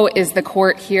is so is the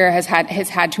court here has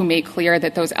had to make clear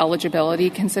that those eligibility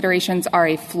considerations are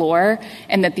a floor,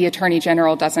 and that the Attorney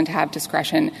General doesn't have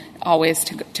discretion always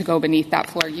to go beneath that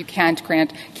floor. You can't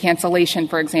grant cancellation,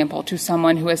 for example, to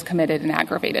someone who has committed an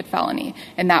aggravated felony,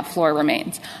 and that floor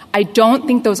remains. I don't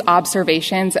think those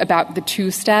observations about the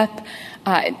 2-step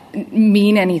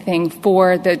mean anything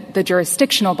for the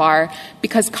jurisdictional bar,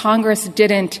 because Congress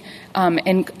didn't,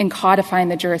 in codifying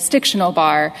the jurisdictional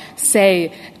bar,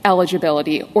 say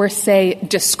eligibility or say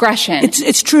discretion.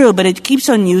 It's true, but it keeps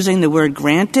on using the word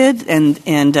granted, and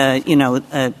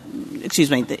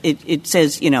it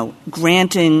says,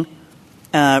 granting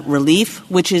relief,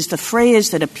 which is the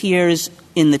phrase that appears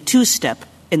in the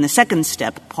second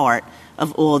step part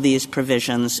of all these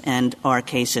provisions and our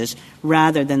cases,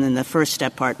 rather than in the first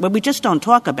step part, where we just don't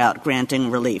talk about granting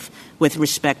relief with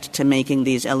respect to making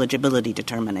these eligibility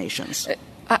determinations.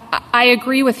 I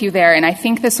agree with you there, and I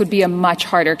think this would be a much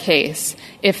harder case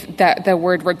if the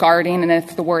word regarding and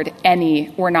if the word any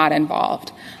were not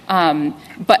involved.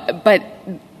 But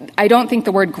I don't think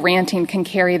the word granting can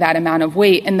carry that amount of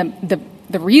weight, and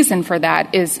the reason for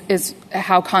that is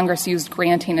how Congress used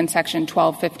granting in Section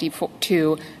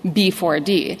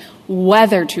 1252B4D,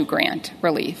 whether to grant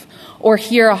relief. Or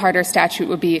here a harder statute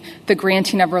would be the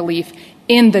granting of relief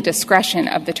in the discretion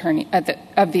of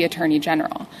the Attorney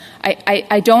General.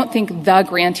 I don't think the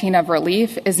granting of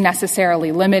relief is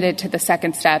necessarily limited to the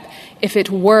second step. If it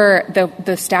were,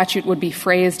 the statute would be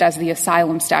phrased as the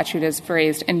asylum statute is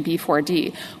phrased in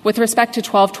B4D. With respect to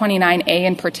 1229A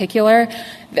in particular,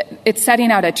 it's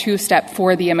setting out a two-step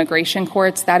for the immigration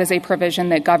courts. That is a provision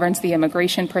that governs the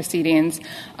immigration proceedings.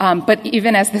 But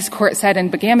even as this court said in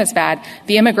Begamisbad,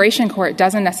 the immigration court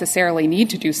doesn't necessarily need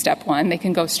to do step one. They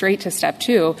can go straight to step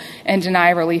two and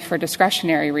deny relief for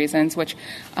discretionary reasons, which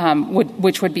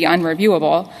would be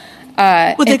unreviewable.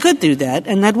 Well, they could do that,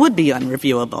 and that would be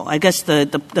unreviewable. I guess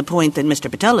the point that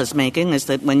Mr. Patel is making is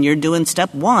that when you're doing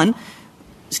step one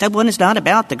is not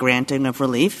about the granting of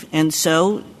relief, and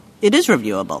so it is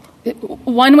reviewable.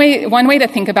 One way to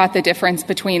think about the difference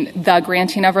between the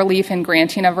granting of relief and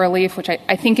granting of relief, which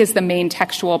I think is the main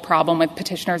textual problem with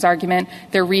petitioner's argument,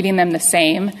 they're reading them the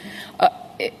same.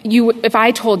 If I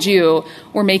told you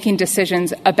we're making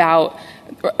decisions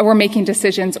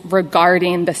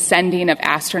regarding the sending of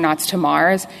astronauts to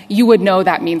Mars, you would know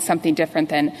that means something different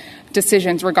than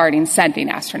decisions regarding sending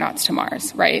astronauts to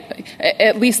Mars, right?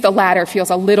 At least the latter feels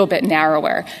a little bit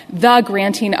narrower. The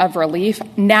granting of relief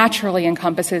naturally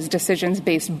encompasses decisions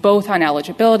based both on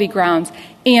eligibility grounds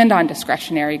and on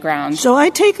discretionary grounds. So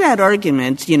I take that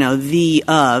argument, the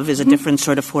of is a different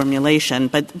sort of formulation,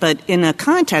 but in a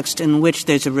context in which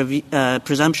there's a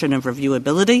presumption of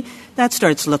reviewability, that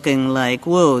starts looking like,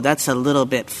 whoa, that's a little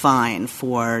bit fine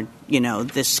for,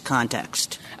 this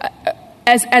context.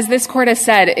 As this court has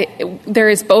said, there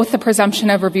is both the presumption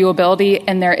of reviewability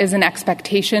and there is an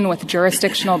expectation with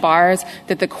jurisdictional bars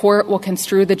that the court will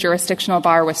construe the jurisdictional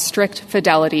bar with strict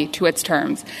fidelity to its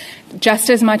terms. Just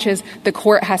as much as the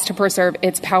court has to preserve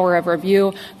its power of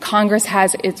review, Congress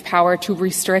has its power to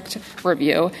restrict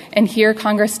review. And here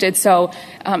Congress did so.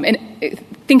 And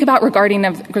think about regarding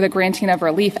the granting of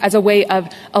relief as a way of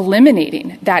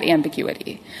eliminating that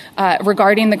ambiguity.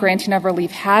 Regarding the granting of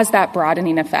relief has that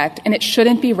broadening effect, and it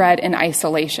shouldn't be read in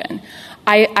isolation.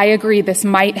 I agree this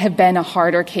might have been a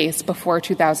harder case before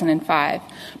 2005,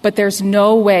 but there's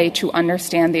no way to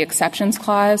understand the exceptions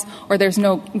clause, or there's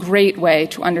no great way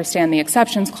to understand the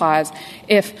exceptions clause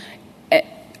if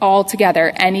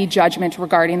altogether any judgment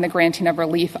regarding the granting of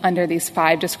relief under these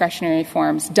 5 discretionary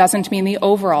forms doesn't mean the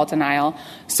overall denial,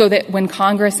 so that when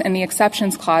Congress in the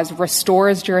exceptions clause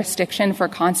restores jurisdiction for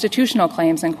constitutional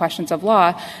claims and questions of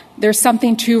law, there's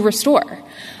something to restore.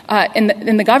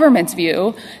 In the government's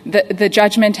view, the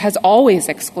judgment has always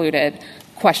excluded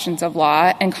questions of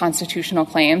law and constitutional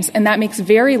claims, and that makes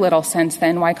very little sense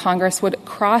then why Congress would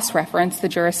cross-reference the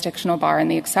jurisdictional bar in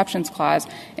the exceptions clause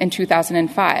in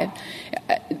 2005.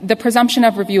 The presumption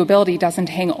of reviewability doesn't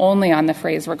hang only on the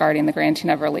phrase regarding the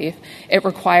granting of relief. It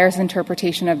requires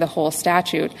interpretation of the whole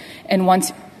statute, and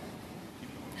once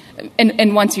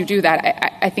you do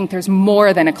that, I think there's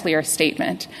more than a clear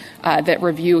statement that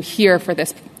review here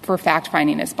for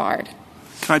fact-finding is barred.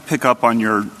 Can I pick up on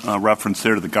your reference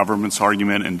there to the government's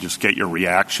argument and just get your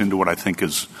reaction to what I think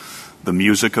is the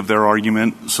music of their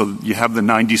argument? So you have the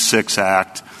 96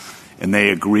 Act, and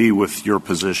they agree with your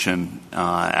position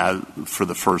for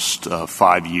the first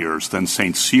 5 years. Then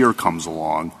St. Cyr comes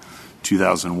along,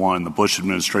 2001. The Bush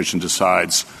administration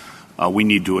decides we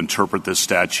need to interpret this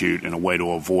statute in a way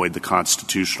to avoid the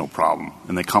constitutional problem.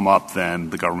 And they come up then,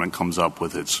 the government comes up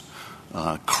with its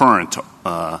current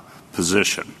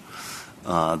position.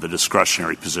 The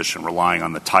discretionary position, relying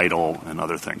on the title and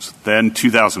other things. Then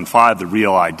 2005, the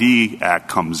Real ID Act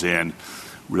comes in,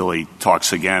 really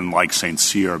talks again, like St.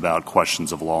 Cyr, about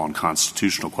questions of law and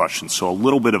constitutional questions. So a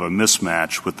little bit of a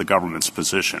mismatch with the government's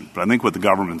position. But I think what the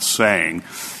government's saying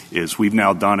is we've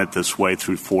now done it this way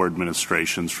through 4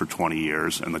 administrations for 20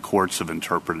 years, and the courts have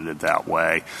interpreted it that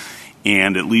way.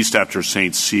 And at least after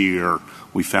St. Cyr,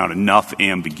 we found enough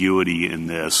ambiguity in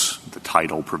this, the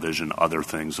title provision, other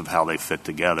things of how they fit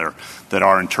together, that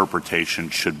our interpretation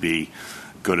should be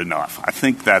good enough. I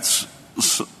think that's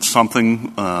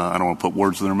something, I don't want to put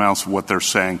words in their mouths, what they're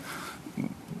saying.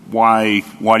 Why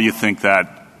do you think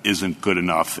that isn't good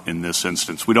enough in this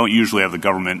instance? We don't usually have the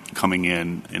government coming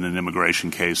in an immigration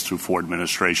case through 4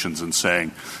 administrations and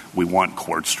saying we want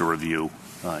courts to review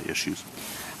issues.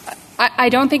 I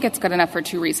don't think it's good enough for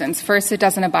 2 reasons. First, it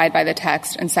doesn't abide by the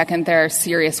text, and second, there are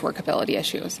serious workability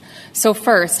issues. So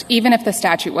first, even if the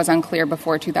statute was unclear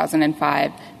before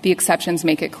 2005, the exceptions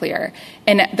make it clear.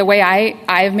 And the way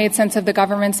I've made sense of the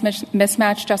government's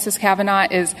mismatch, Justice Kavanaugh,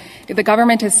 is the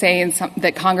government is saying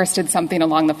that Congress did something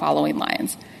along the following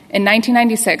lines. In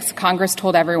 1996, Congress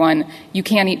told everyone, you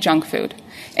can't eat junk food.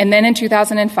 And then in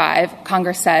 2005,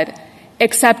 Congress said,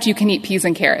 except you can eat peas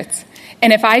and carrots.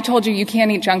 And if I told you you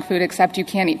can't eat junk food except you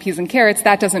can't eat peas and carrots,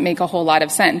 that doesn't make a whole lot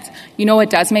of sense. You know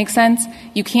what does make sense?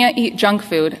 You can't eat junk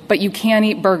food, but you can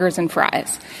eat burgers and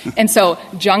fries. And so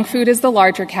junk food is the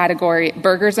larger category.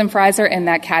 Burgers and fries are in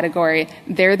that category.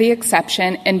 They're the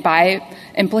exception. And by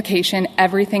implication,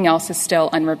 everything else is still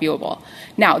unreviewable.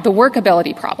 Now, the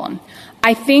workability problem.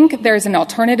 I think there's an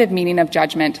alternative meaning of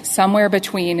judgment somewhere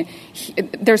between –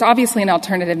 there's obviously an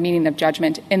alternative meaning of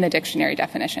judgment in the dictionary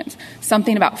definitions,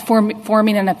 something about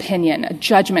forming an opinion, a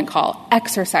judgment call,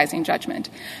 exercising judgment.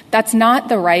 That's not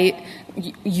the right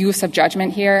use of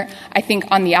judgment here. I think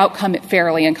on the outcome it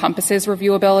fairly encompasses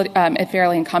reviewability, it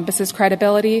fairly encompasses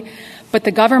credibility. But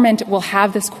the government will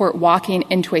have this court walking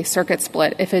into a circuit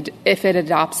split if it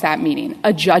adopts that meaning,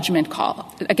 a judgment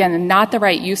call. Again, not the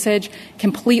right usage,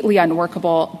 completely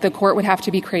unworkable. The court would have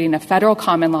to be creating a federal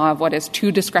common law of what is too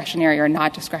discretionary or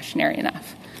not discretionary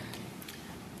enough.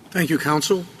 Thank you,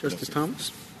 counsel. Justice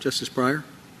Thomas? Justice Breyer?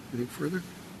 Anything further?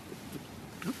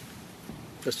 No?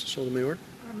 Justice Sotomayor?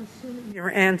 I'm assuming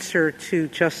your answer to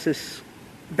Justice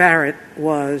Barrett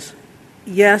was,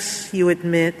 yes, you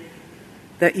admit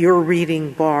that your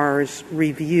reading bars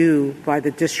review by the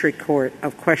district court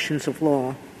of questions of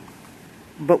law,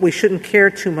 but we shouldn't care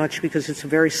too much because it's a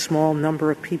very small number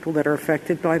of people that are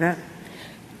affected by that?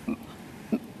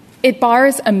 It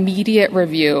bars immediate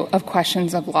review of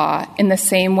questions of law in the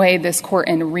same way this court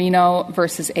in Reno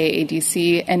versus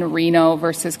AADC and Reno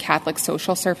versus Catholic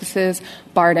Social Services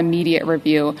barred immediate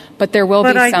review. But there will be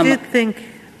some... But I did think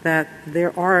that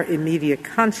there are immediate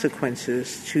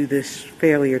consequences to this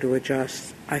failure to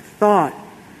adjust. I thought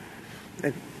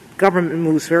that government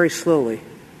moves very slowly,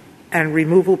 and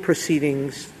removal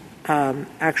proceedings,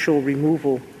 actual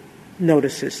removal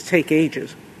notices, take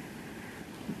ages.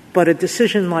 But a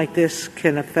decision like this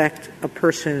can affect a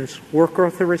person's work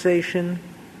authorization,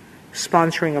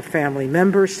 sponsoring of family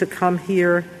members to come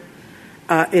here.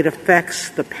 It affects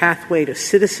the pathway to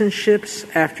citizenships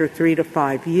after 3 to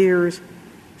 5 years.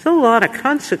 There's a lot of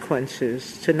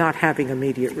consequences to not having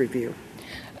immediate review.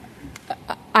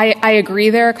 I agree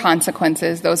there are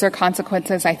consequences. Those are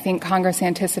consequences I think Congress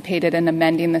anticipated in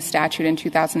amending the statute in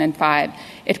 2005.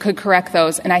 It could correct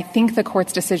those. And I think the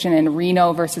court's decision in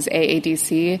Reno versus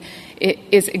AADC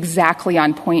is exactly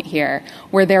on point here,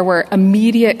 where there were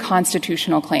immediate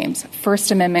constitutional claims,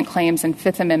 First Amendment claims and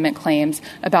Fifth Amendment claims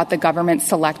about the government's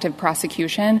selective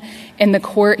prosecution. And the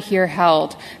court here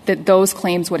held that those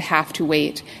claims would have to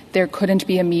wait. There couldn't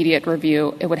be immediate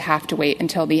review. It would have to wait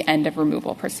until the end of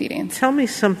removal proceedings. Tell me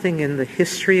something in the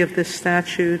history of this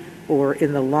statute or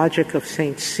in the logic of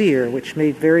St. Cyr, which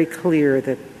made very clear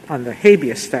that on the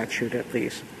habeas statute at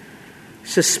least,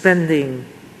 suspending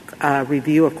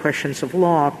review of questions of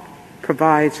law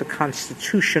provides a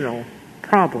constitutional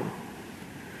problem.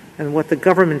 And what the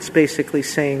government's basically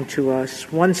saying to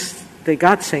us, once they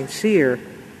got St. Cyr,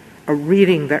 a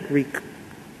reading that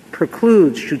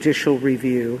precludes judicial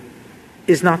review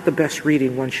is not the best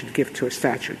reading one should give to a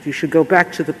statute. You should go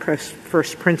back to the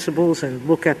first principles and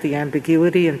look at the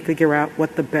ambiguity and figure out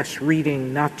what the best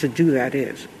reading not to do that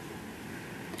is.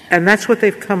 And that's what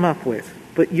they've come up with.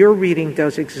 But your reading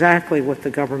does exactly what the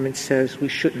government says we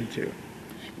shouldn't do.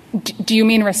 Do you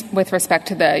mean with respect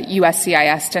to the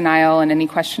USCIS denial and any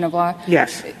question of law?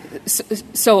 Yes.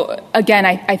 So again,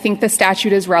 I think the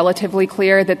statute is relatively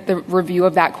clear that the review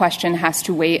of that question has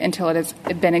to wait until it has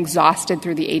been exhausted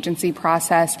through the agency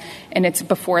process and it's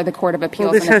before the Court of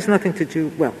Appeals. Well, this has nothing to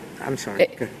do – well, I'm sorry.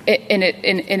 And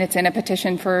it's in a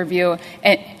petition for review.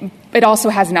 And it also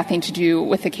has nothing to do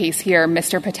with the case here.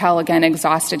 Mr. Patel, again,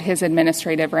 exhausted his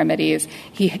administrative remedies.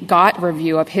 He got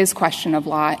review of his question of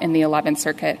law in the 11th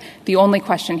Circuit. The only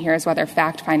question here is whether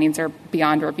fact findings are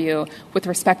beyond review. With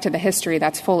respect to the history,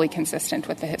 that's fully consistent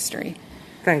with the history.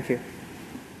 Thank you.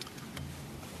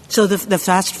 So the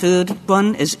fast food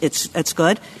one it's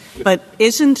good, but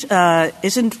isn't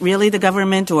really the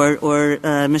government or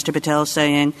Mr. Patel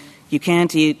saying you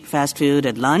can't eat fast food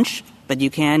at lunch, but you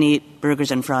can eat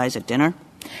burgers and fries at dinner?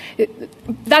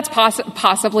 That's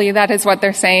possibly that is what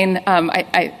they're saying.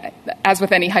 As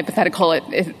with any hypothetical,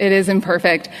 it is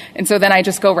imperfect. And so then I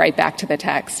just go right back to the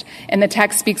text. And the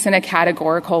text speaks in a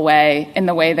categorical way, in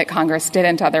the way that Congress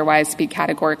didn't otherwise speak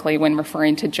categorically when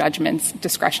referring to judgments,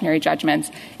 discretionary judgments.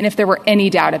 And if there were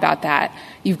any doubt about that,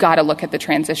 you've got to look at the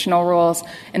transitional rules.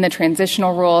 In the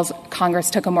transitional rules, Congress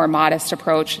took a more modest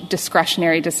approach,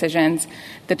 discretionary decisions.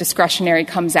 The discretionary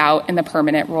comes out in the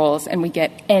permanent rules, and we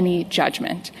get any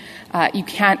judgment. You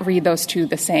can't read those two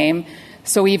the same.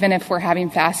 So even if we're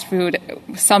having fast food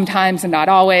sometimes and not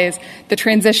always, the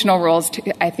transitional rules,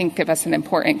 I think, give us an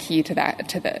important key to that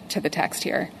to the text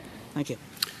here. Thank you.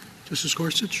 Justice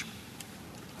Gorsuch?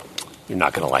 You're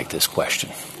not going to like this question.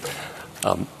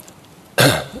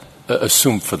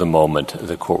 Assume for the moment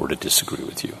the court were to disagree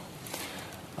with you.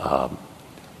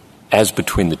 As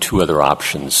between the two other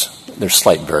options, there's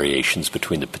slight variations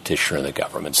between the petitioner and the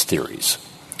government's theories.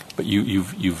 But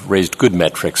you've raised good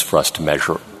metrics for us to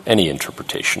measure any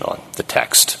interpretation on the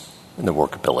text and the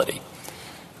workability.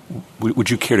 Would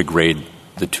you care to grade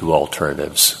the two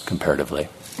alternatives comparatively?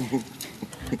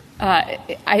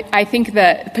 I think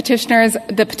the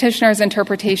petitioner's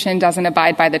interpretation doesn't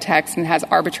abide by the text and has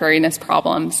arbitrariness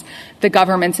problems. The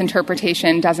government's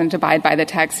interpretation doesn't abide by the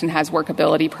text and has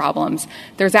workability problems.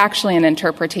 There's actually an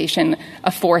interpretation,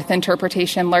 a fourth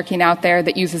interpretation lurking out there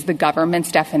that uses the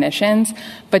government's definitions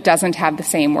but doesn't have the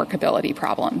same workability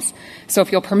problems. So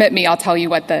if you'll permit me, I'll tell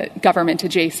you what the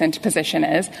government-adjacent position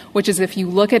is, which is if you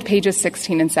look at pages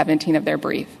 16 and 17 of their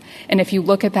brief, and if you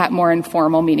look at that more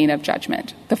informal meaning of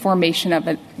judgment, the formation of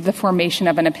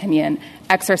an opinion,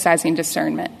 exercising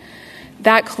discernment,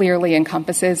 that clearly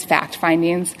encompasses fact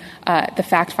findings. The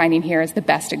fact finding here is the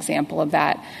best example of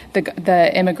that.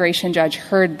 The immigration judge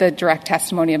heard the direct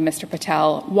testimony of Mr.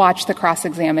 Patel, watched the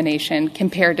cross-examination,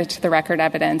 compared it to the record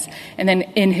evidence, and then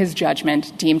in his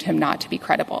judgment deemed him not to be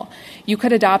credible. You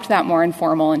could adopt that more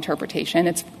informal interpretation.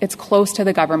 It's close to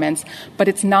the government's, but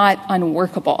it's not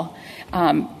unworkable.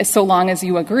 So long as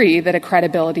you agree that a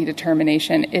credibility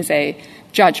determination is a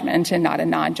judgment and not a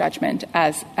non-judgment,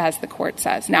 as the court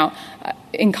says. Now,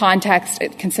 in context,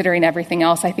 considering everything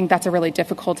else, I think that's a really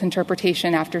difficult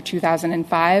interpretation after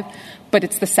 2005, but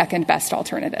it's the second best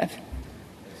alternative.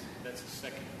 That's the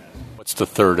second best. What's the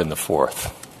third and the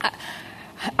fourth?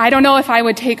 I don't know if I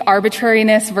would take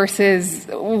arbitrariness versus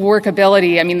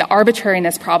workability. I mean, the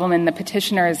arbitrariness problem in the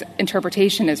petitioner's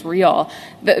interpretation is real.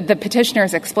 The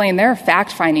petitioners explain there are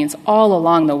fact findings all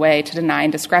along the way to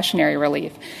denying discretionary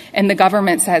relief. And the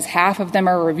government says half of them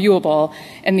are reviewable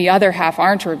and the other half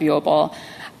aren't reviewable.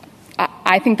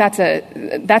 I think that's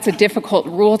a difficult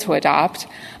rule to adopt.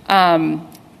 I'm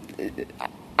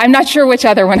not sure which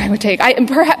other one I would take.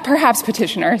 Perhaps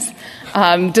petitioners,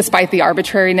 despite the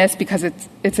arbitrariness, because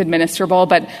it's administrable.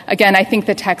 But again, I think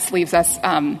the text leaves us.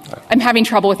 I'm having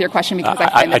trouble with your question because I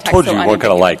find the text I told you so you weren't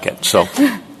going to like it. So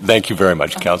thank you very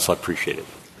much, counsel. I appreciate it.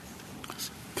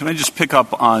 Can I just pick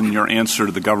up on your answer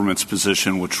to the government's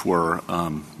position, which were,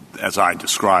 as I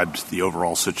described, the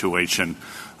overall situation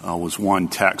was one,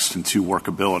 text, and two,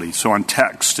 workability. So on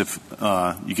text, if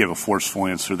you give a forceful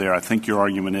answer there, I think your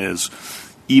argument is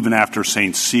even after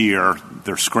St. Cyr,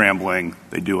 they're scrambling,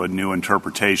 they do a new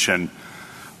interpretation,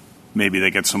 maybe they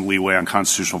get some leeway on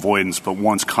constitutional avoidance, but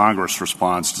once Congress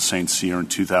responds to St. Cyr in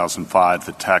 2005,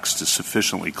 the text is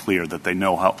sufficiently clear that they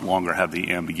no longer have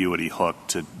the ambiguity hook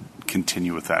to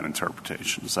continue with that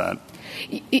interpretation. Is that?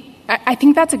 I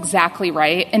think that's exactly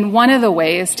right. And one of the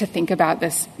ways to think about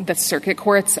this, the circuit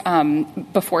courts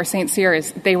before St. Cyr,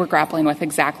 is they were grappling with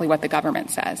exactly what the government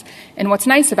says. And what's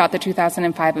nice about the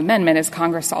 2005 amendment is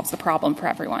Congress solves the problem for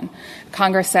everyone.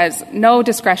 Congress says no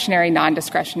discretionary,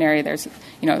 non-discretionary.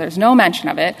 There's no mention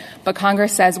of it. But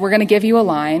Congress says we're going to give you a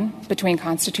line between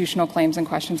constitutional claims and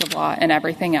questions of law and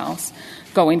everything else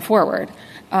going forward.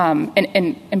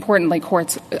 And importantly,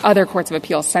 other courts of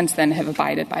appeals since then have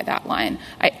abided by that line.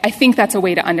 I think that's a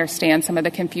way to understand some of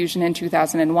the confusion in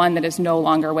 2001 that is no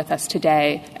longer with us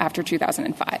today after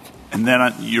 2005. And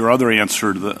then your other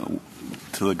answer to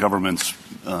the government's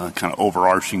kind of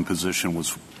overarching position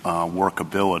was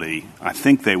workability. I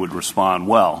think they would respond,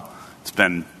 well, it's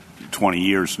been 20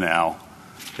 years now.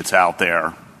 It's out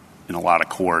there in a lot of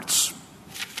courts.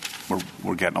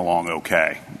 We're getting along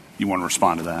okay. You want to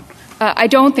respond to that? I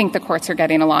don't think the courts are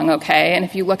getting along okay. And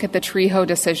if you look at the Trejo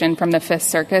decision from the Fifth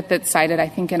Circuit that's cited, I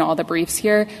think, in all the briefs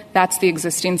here, that's the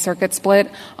existing circuit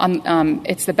split.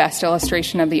 It's the best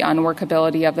illustration of the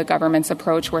unworkability of the government's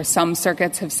approach, where some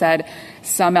circuits have said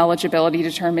some eligibility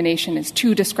determination is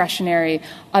too discretionary.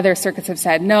 Other circuits have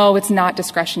said, no, it's not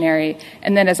discretionary.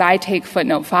 And then as I take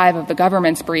footnote 5 of the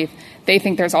government's brief, they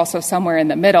think there's also somewhere in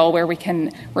the middle where we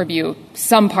can review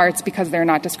some parts because they're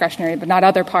not discretionary, but not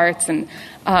other parts. And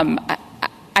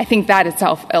I think that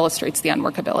itself illustrates the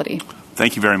unworkability.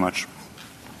 Thank you very much.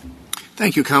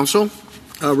 Thank you, counsel.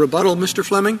 Rebuttal, Mr.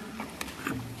 Fleming.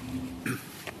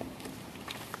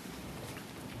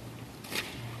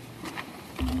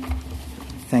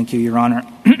 Thank you, Your Honor.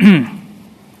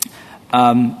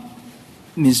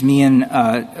 Ms. Meehan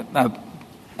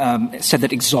said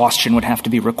that exhaustion would have to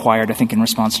be required, I think in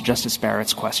response to Justice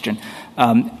Barrett's question.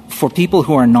 For people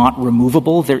who are not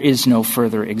removable, there is no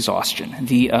further exhaustion.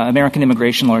 The American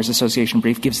Immigration Lawyers Association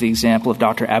brief gives the example of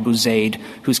Dr. Abu Zaid,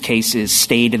 whose case is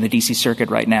stayed in the D.C. Circuit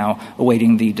right now,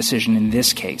 awaiting the decision in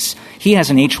this case. He has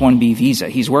an H-1B visa.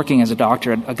 He's working as a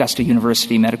doctor at Augusta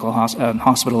University Medical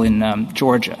Hospital in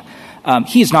Georgia.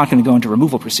 He is not going to go into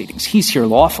removal proceedings. He's here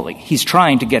lawfully. He's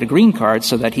trying to get a green card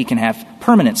so that he can have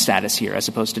permanent status here as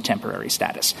opposed to temporary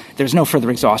status. There's no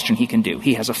further exhaustion he can do.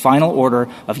 He has a final order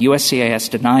of USCIS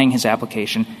denying his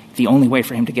application. The only way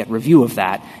for him to get review of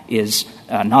that is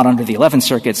not under the 11th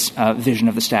Circuit's vision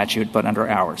of the statute, but under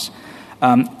ours.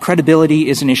 Credibility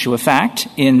is an issue of fact.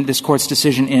 In this Court's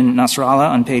decision in Nasrallah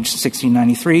on page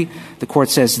 1693, the Court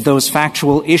says those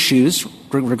factual issues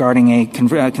regarding a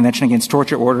Convention Against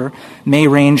Torture order may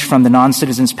range from the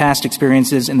non-citizen's past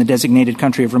experiences in the designated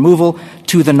country of removal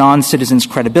to the non-citizen's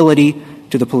credibility,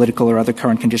 to the political or other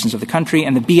current conditions of the country.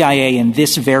 And the BIA in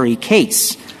this very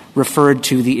case referred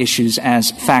to the issues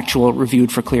as factual,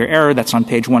 reviewed for clear error. That's on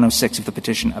page 106 of the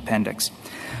petition appendix.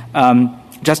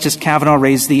 Justice Kavanaugh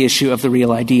raised the issue of the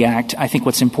Real ID Act. I think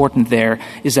what's important there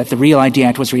is that the Real ID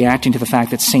Act was reacting to the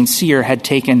fact that St. Cyr had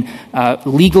taken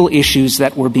legal issues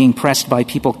that were being pressed by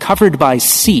people covered by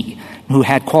C, who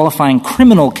had qualifying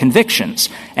criminal convictions,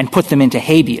 and put them into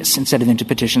habeas instead of into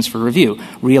petitions for review.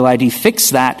 Real ID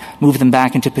fixed that, moved them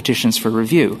back into petitions for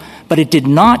review. But it did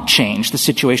not change the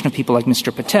situation of people like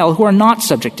Mr. Patel, who are not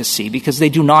subject to C because they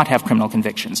do not have criminal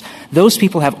convictions. Those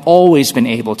people have always been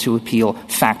able to appeal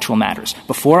factual matters,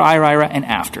 before IRIRA and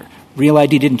after. Real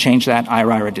ID didn't change that.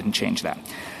 IRIRA didn't change that.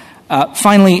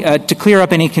 Finally, to clear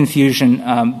up any confusion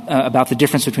about the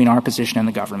difference between our position and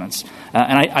the government's,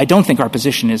 and I don't think our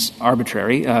position is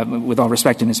arbitrary, with all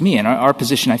respect to Ms. Meehan. Our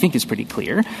position, I think, is pretty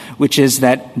clear, which is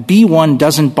that B-1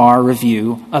 doesn't bar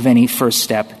review of any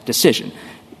first-step decision.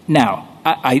 Now,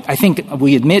 I think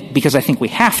we admit, because I think we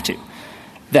have to,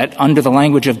 that under the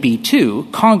language of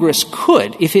B-2, Congress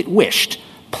could, if it wished,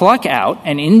 pluck out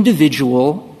an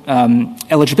individual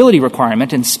eligibility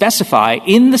requirement and specify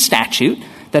in the statute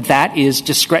that is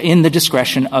in the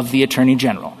discretion of the Attorney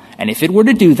General. And if it were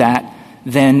to do that,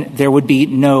 then there would be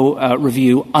no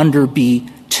review under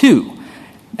B-2.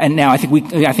 And now I think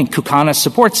Kukana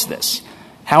supports this.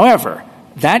 However,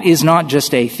 that is not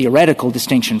just a theoretical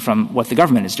distinction from what the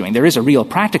government is doing. There is a real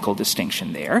practical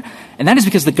distinction there. And that is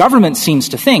because the government seems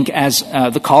to think, as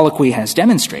the colloquy has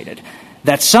demonstrated,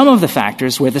 that some of the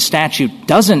factors where the statute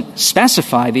doesn't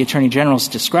specify the Attorney General's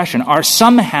discretion are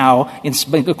somehow,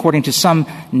 according to some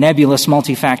nebulous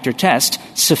multi-factor test,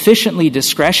 sufficiently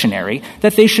discretionary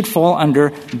that they should fall under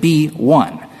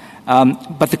B-1.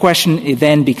 But the question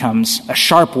then becomes a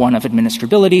sharp one of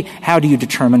administrability. How do you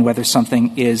determine whether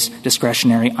something is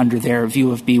discretionary under their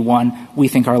view of B-1? We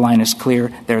think our line is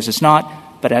clear. Theirs is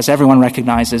not. But as everyone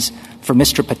recognizes, for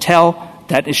Mr. Patel,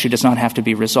 that issue does not have to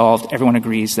be resolved. Everyone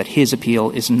agrees that his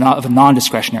appeal is not of a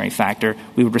non-discretionary factor.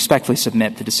 We would respectfully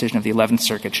submit the decision of the 11th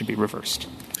Circuit should be reversed.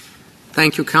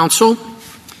 Thank you, counsel.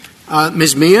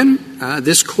 Ms. Meehan,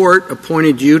 this Court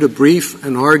appointed you to brief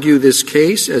and argue this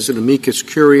case as an amicus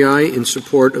curiae in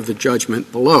support of the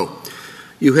judgment below.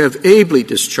 You have ably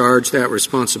discharged that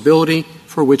responsibility,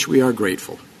 for which we are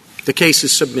grateful. The case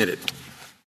is submitted.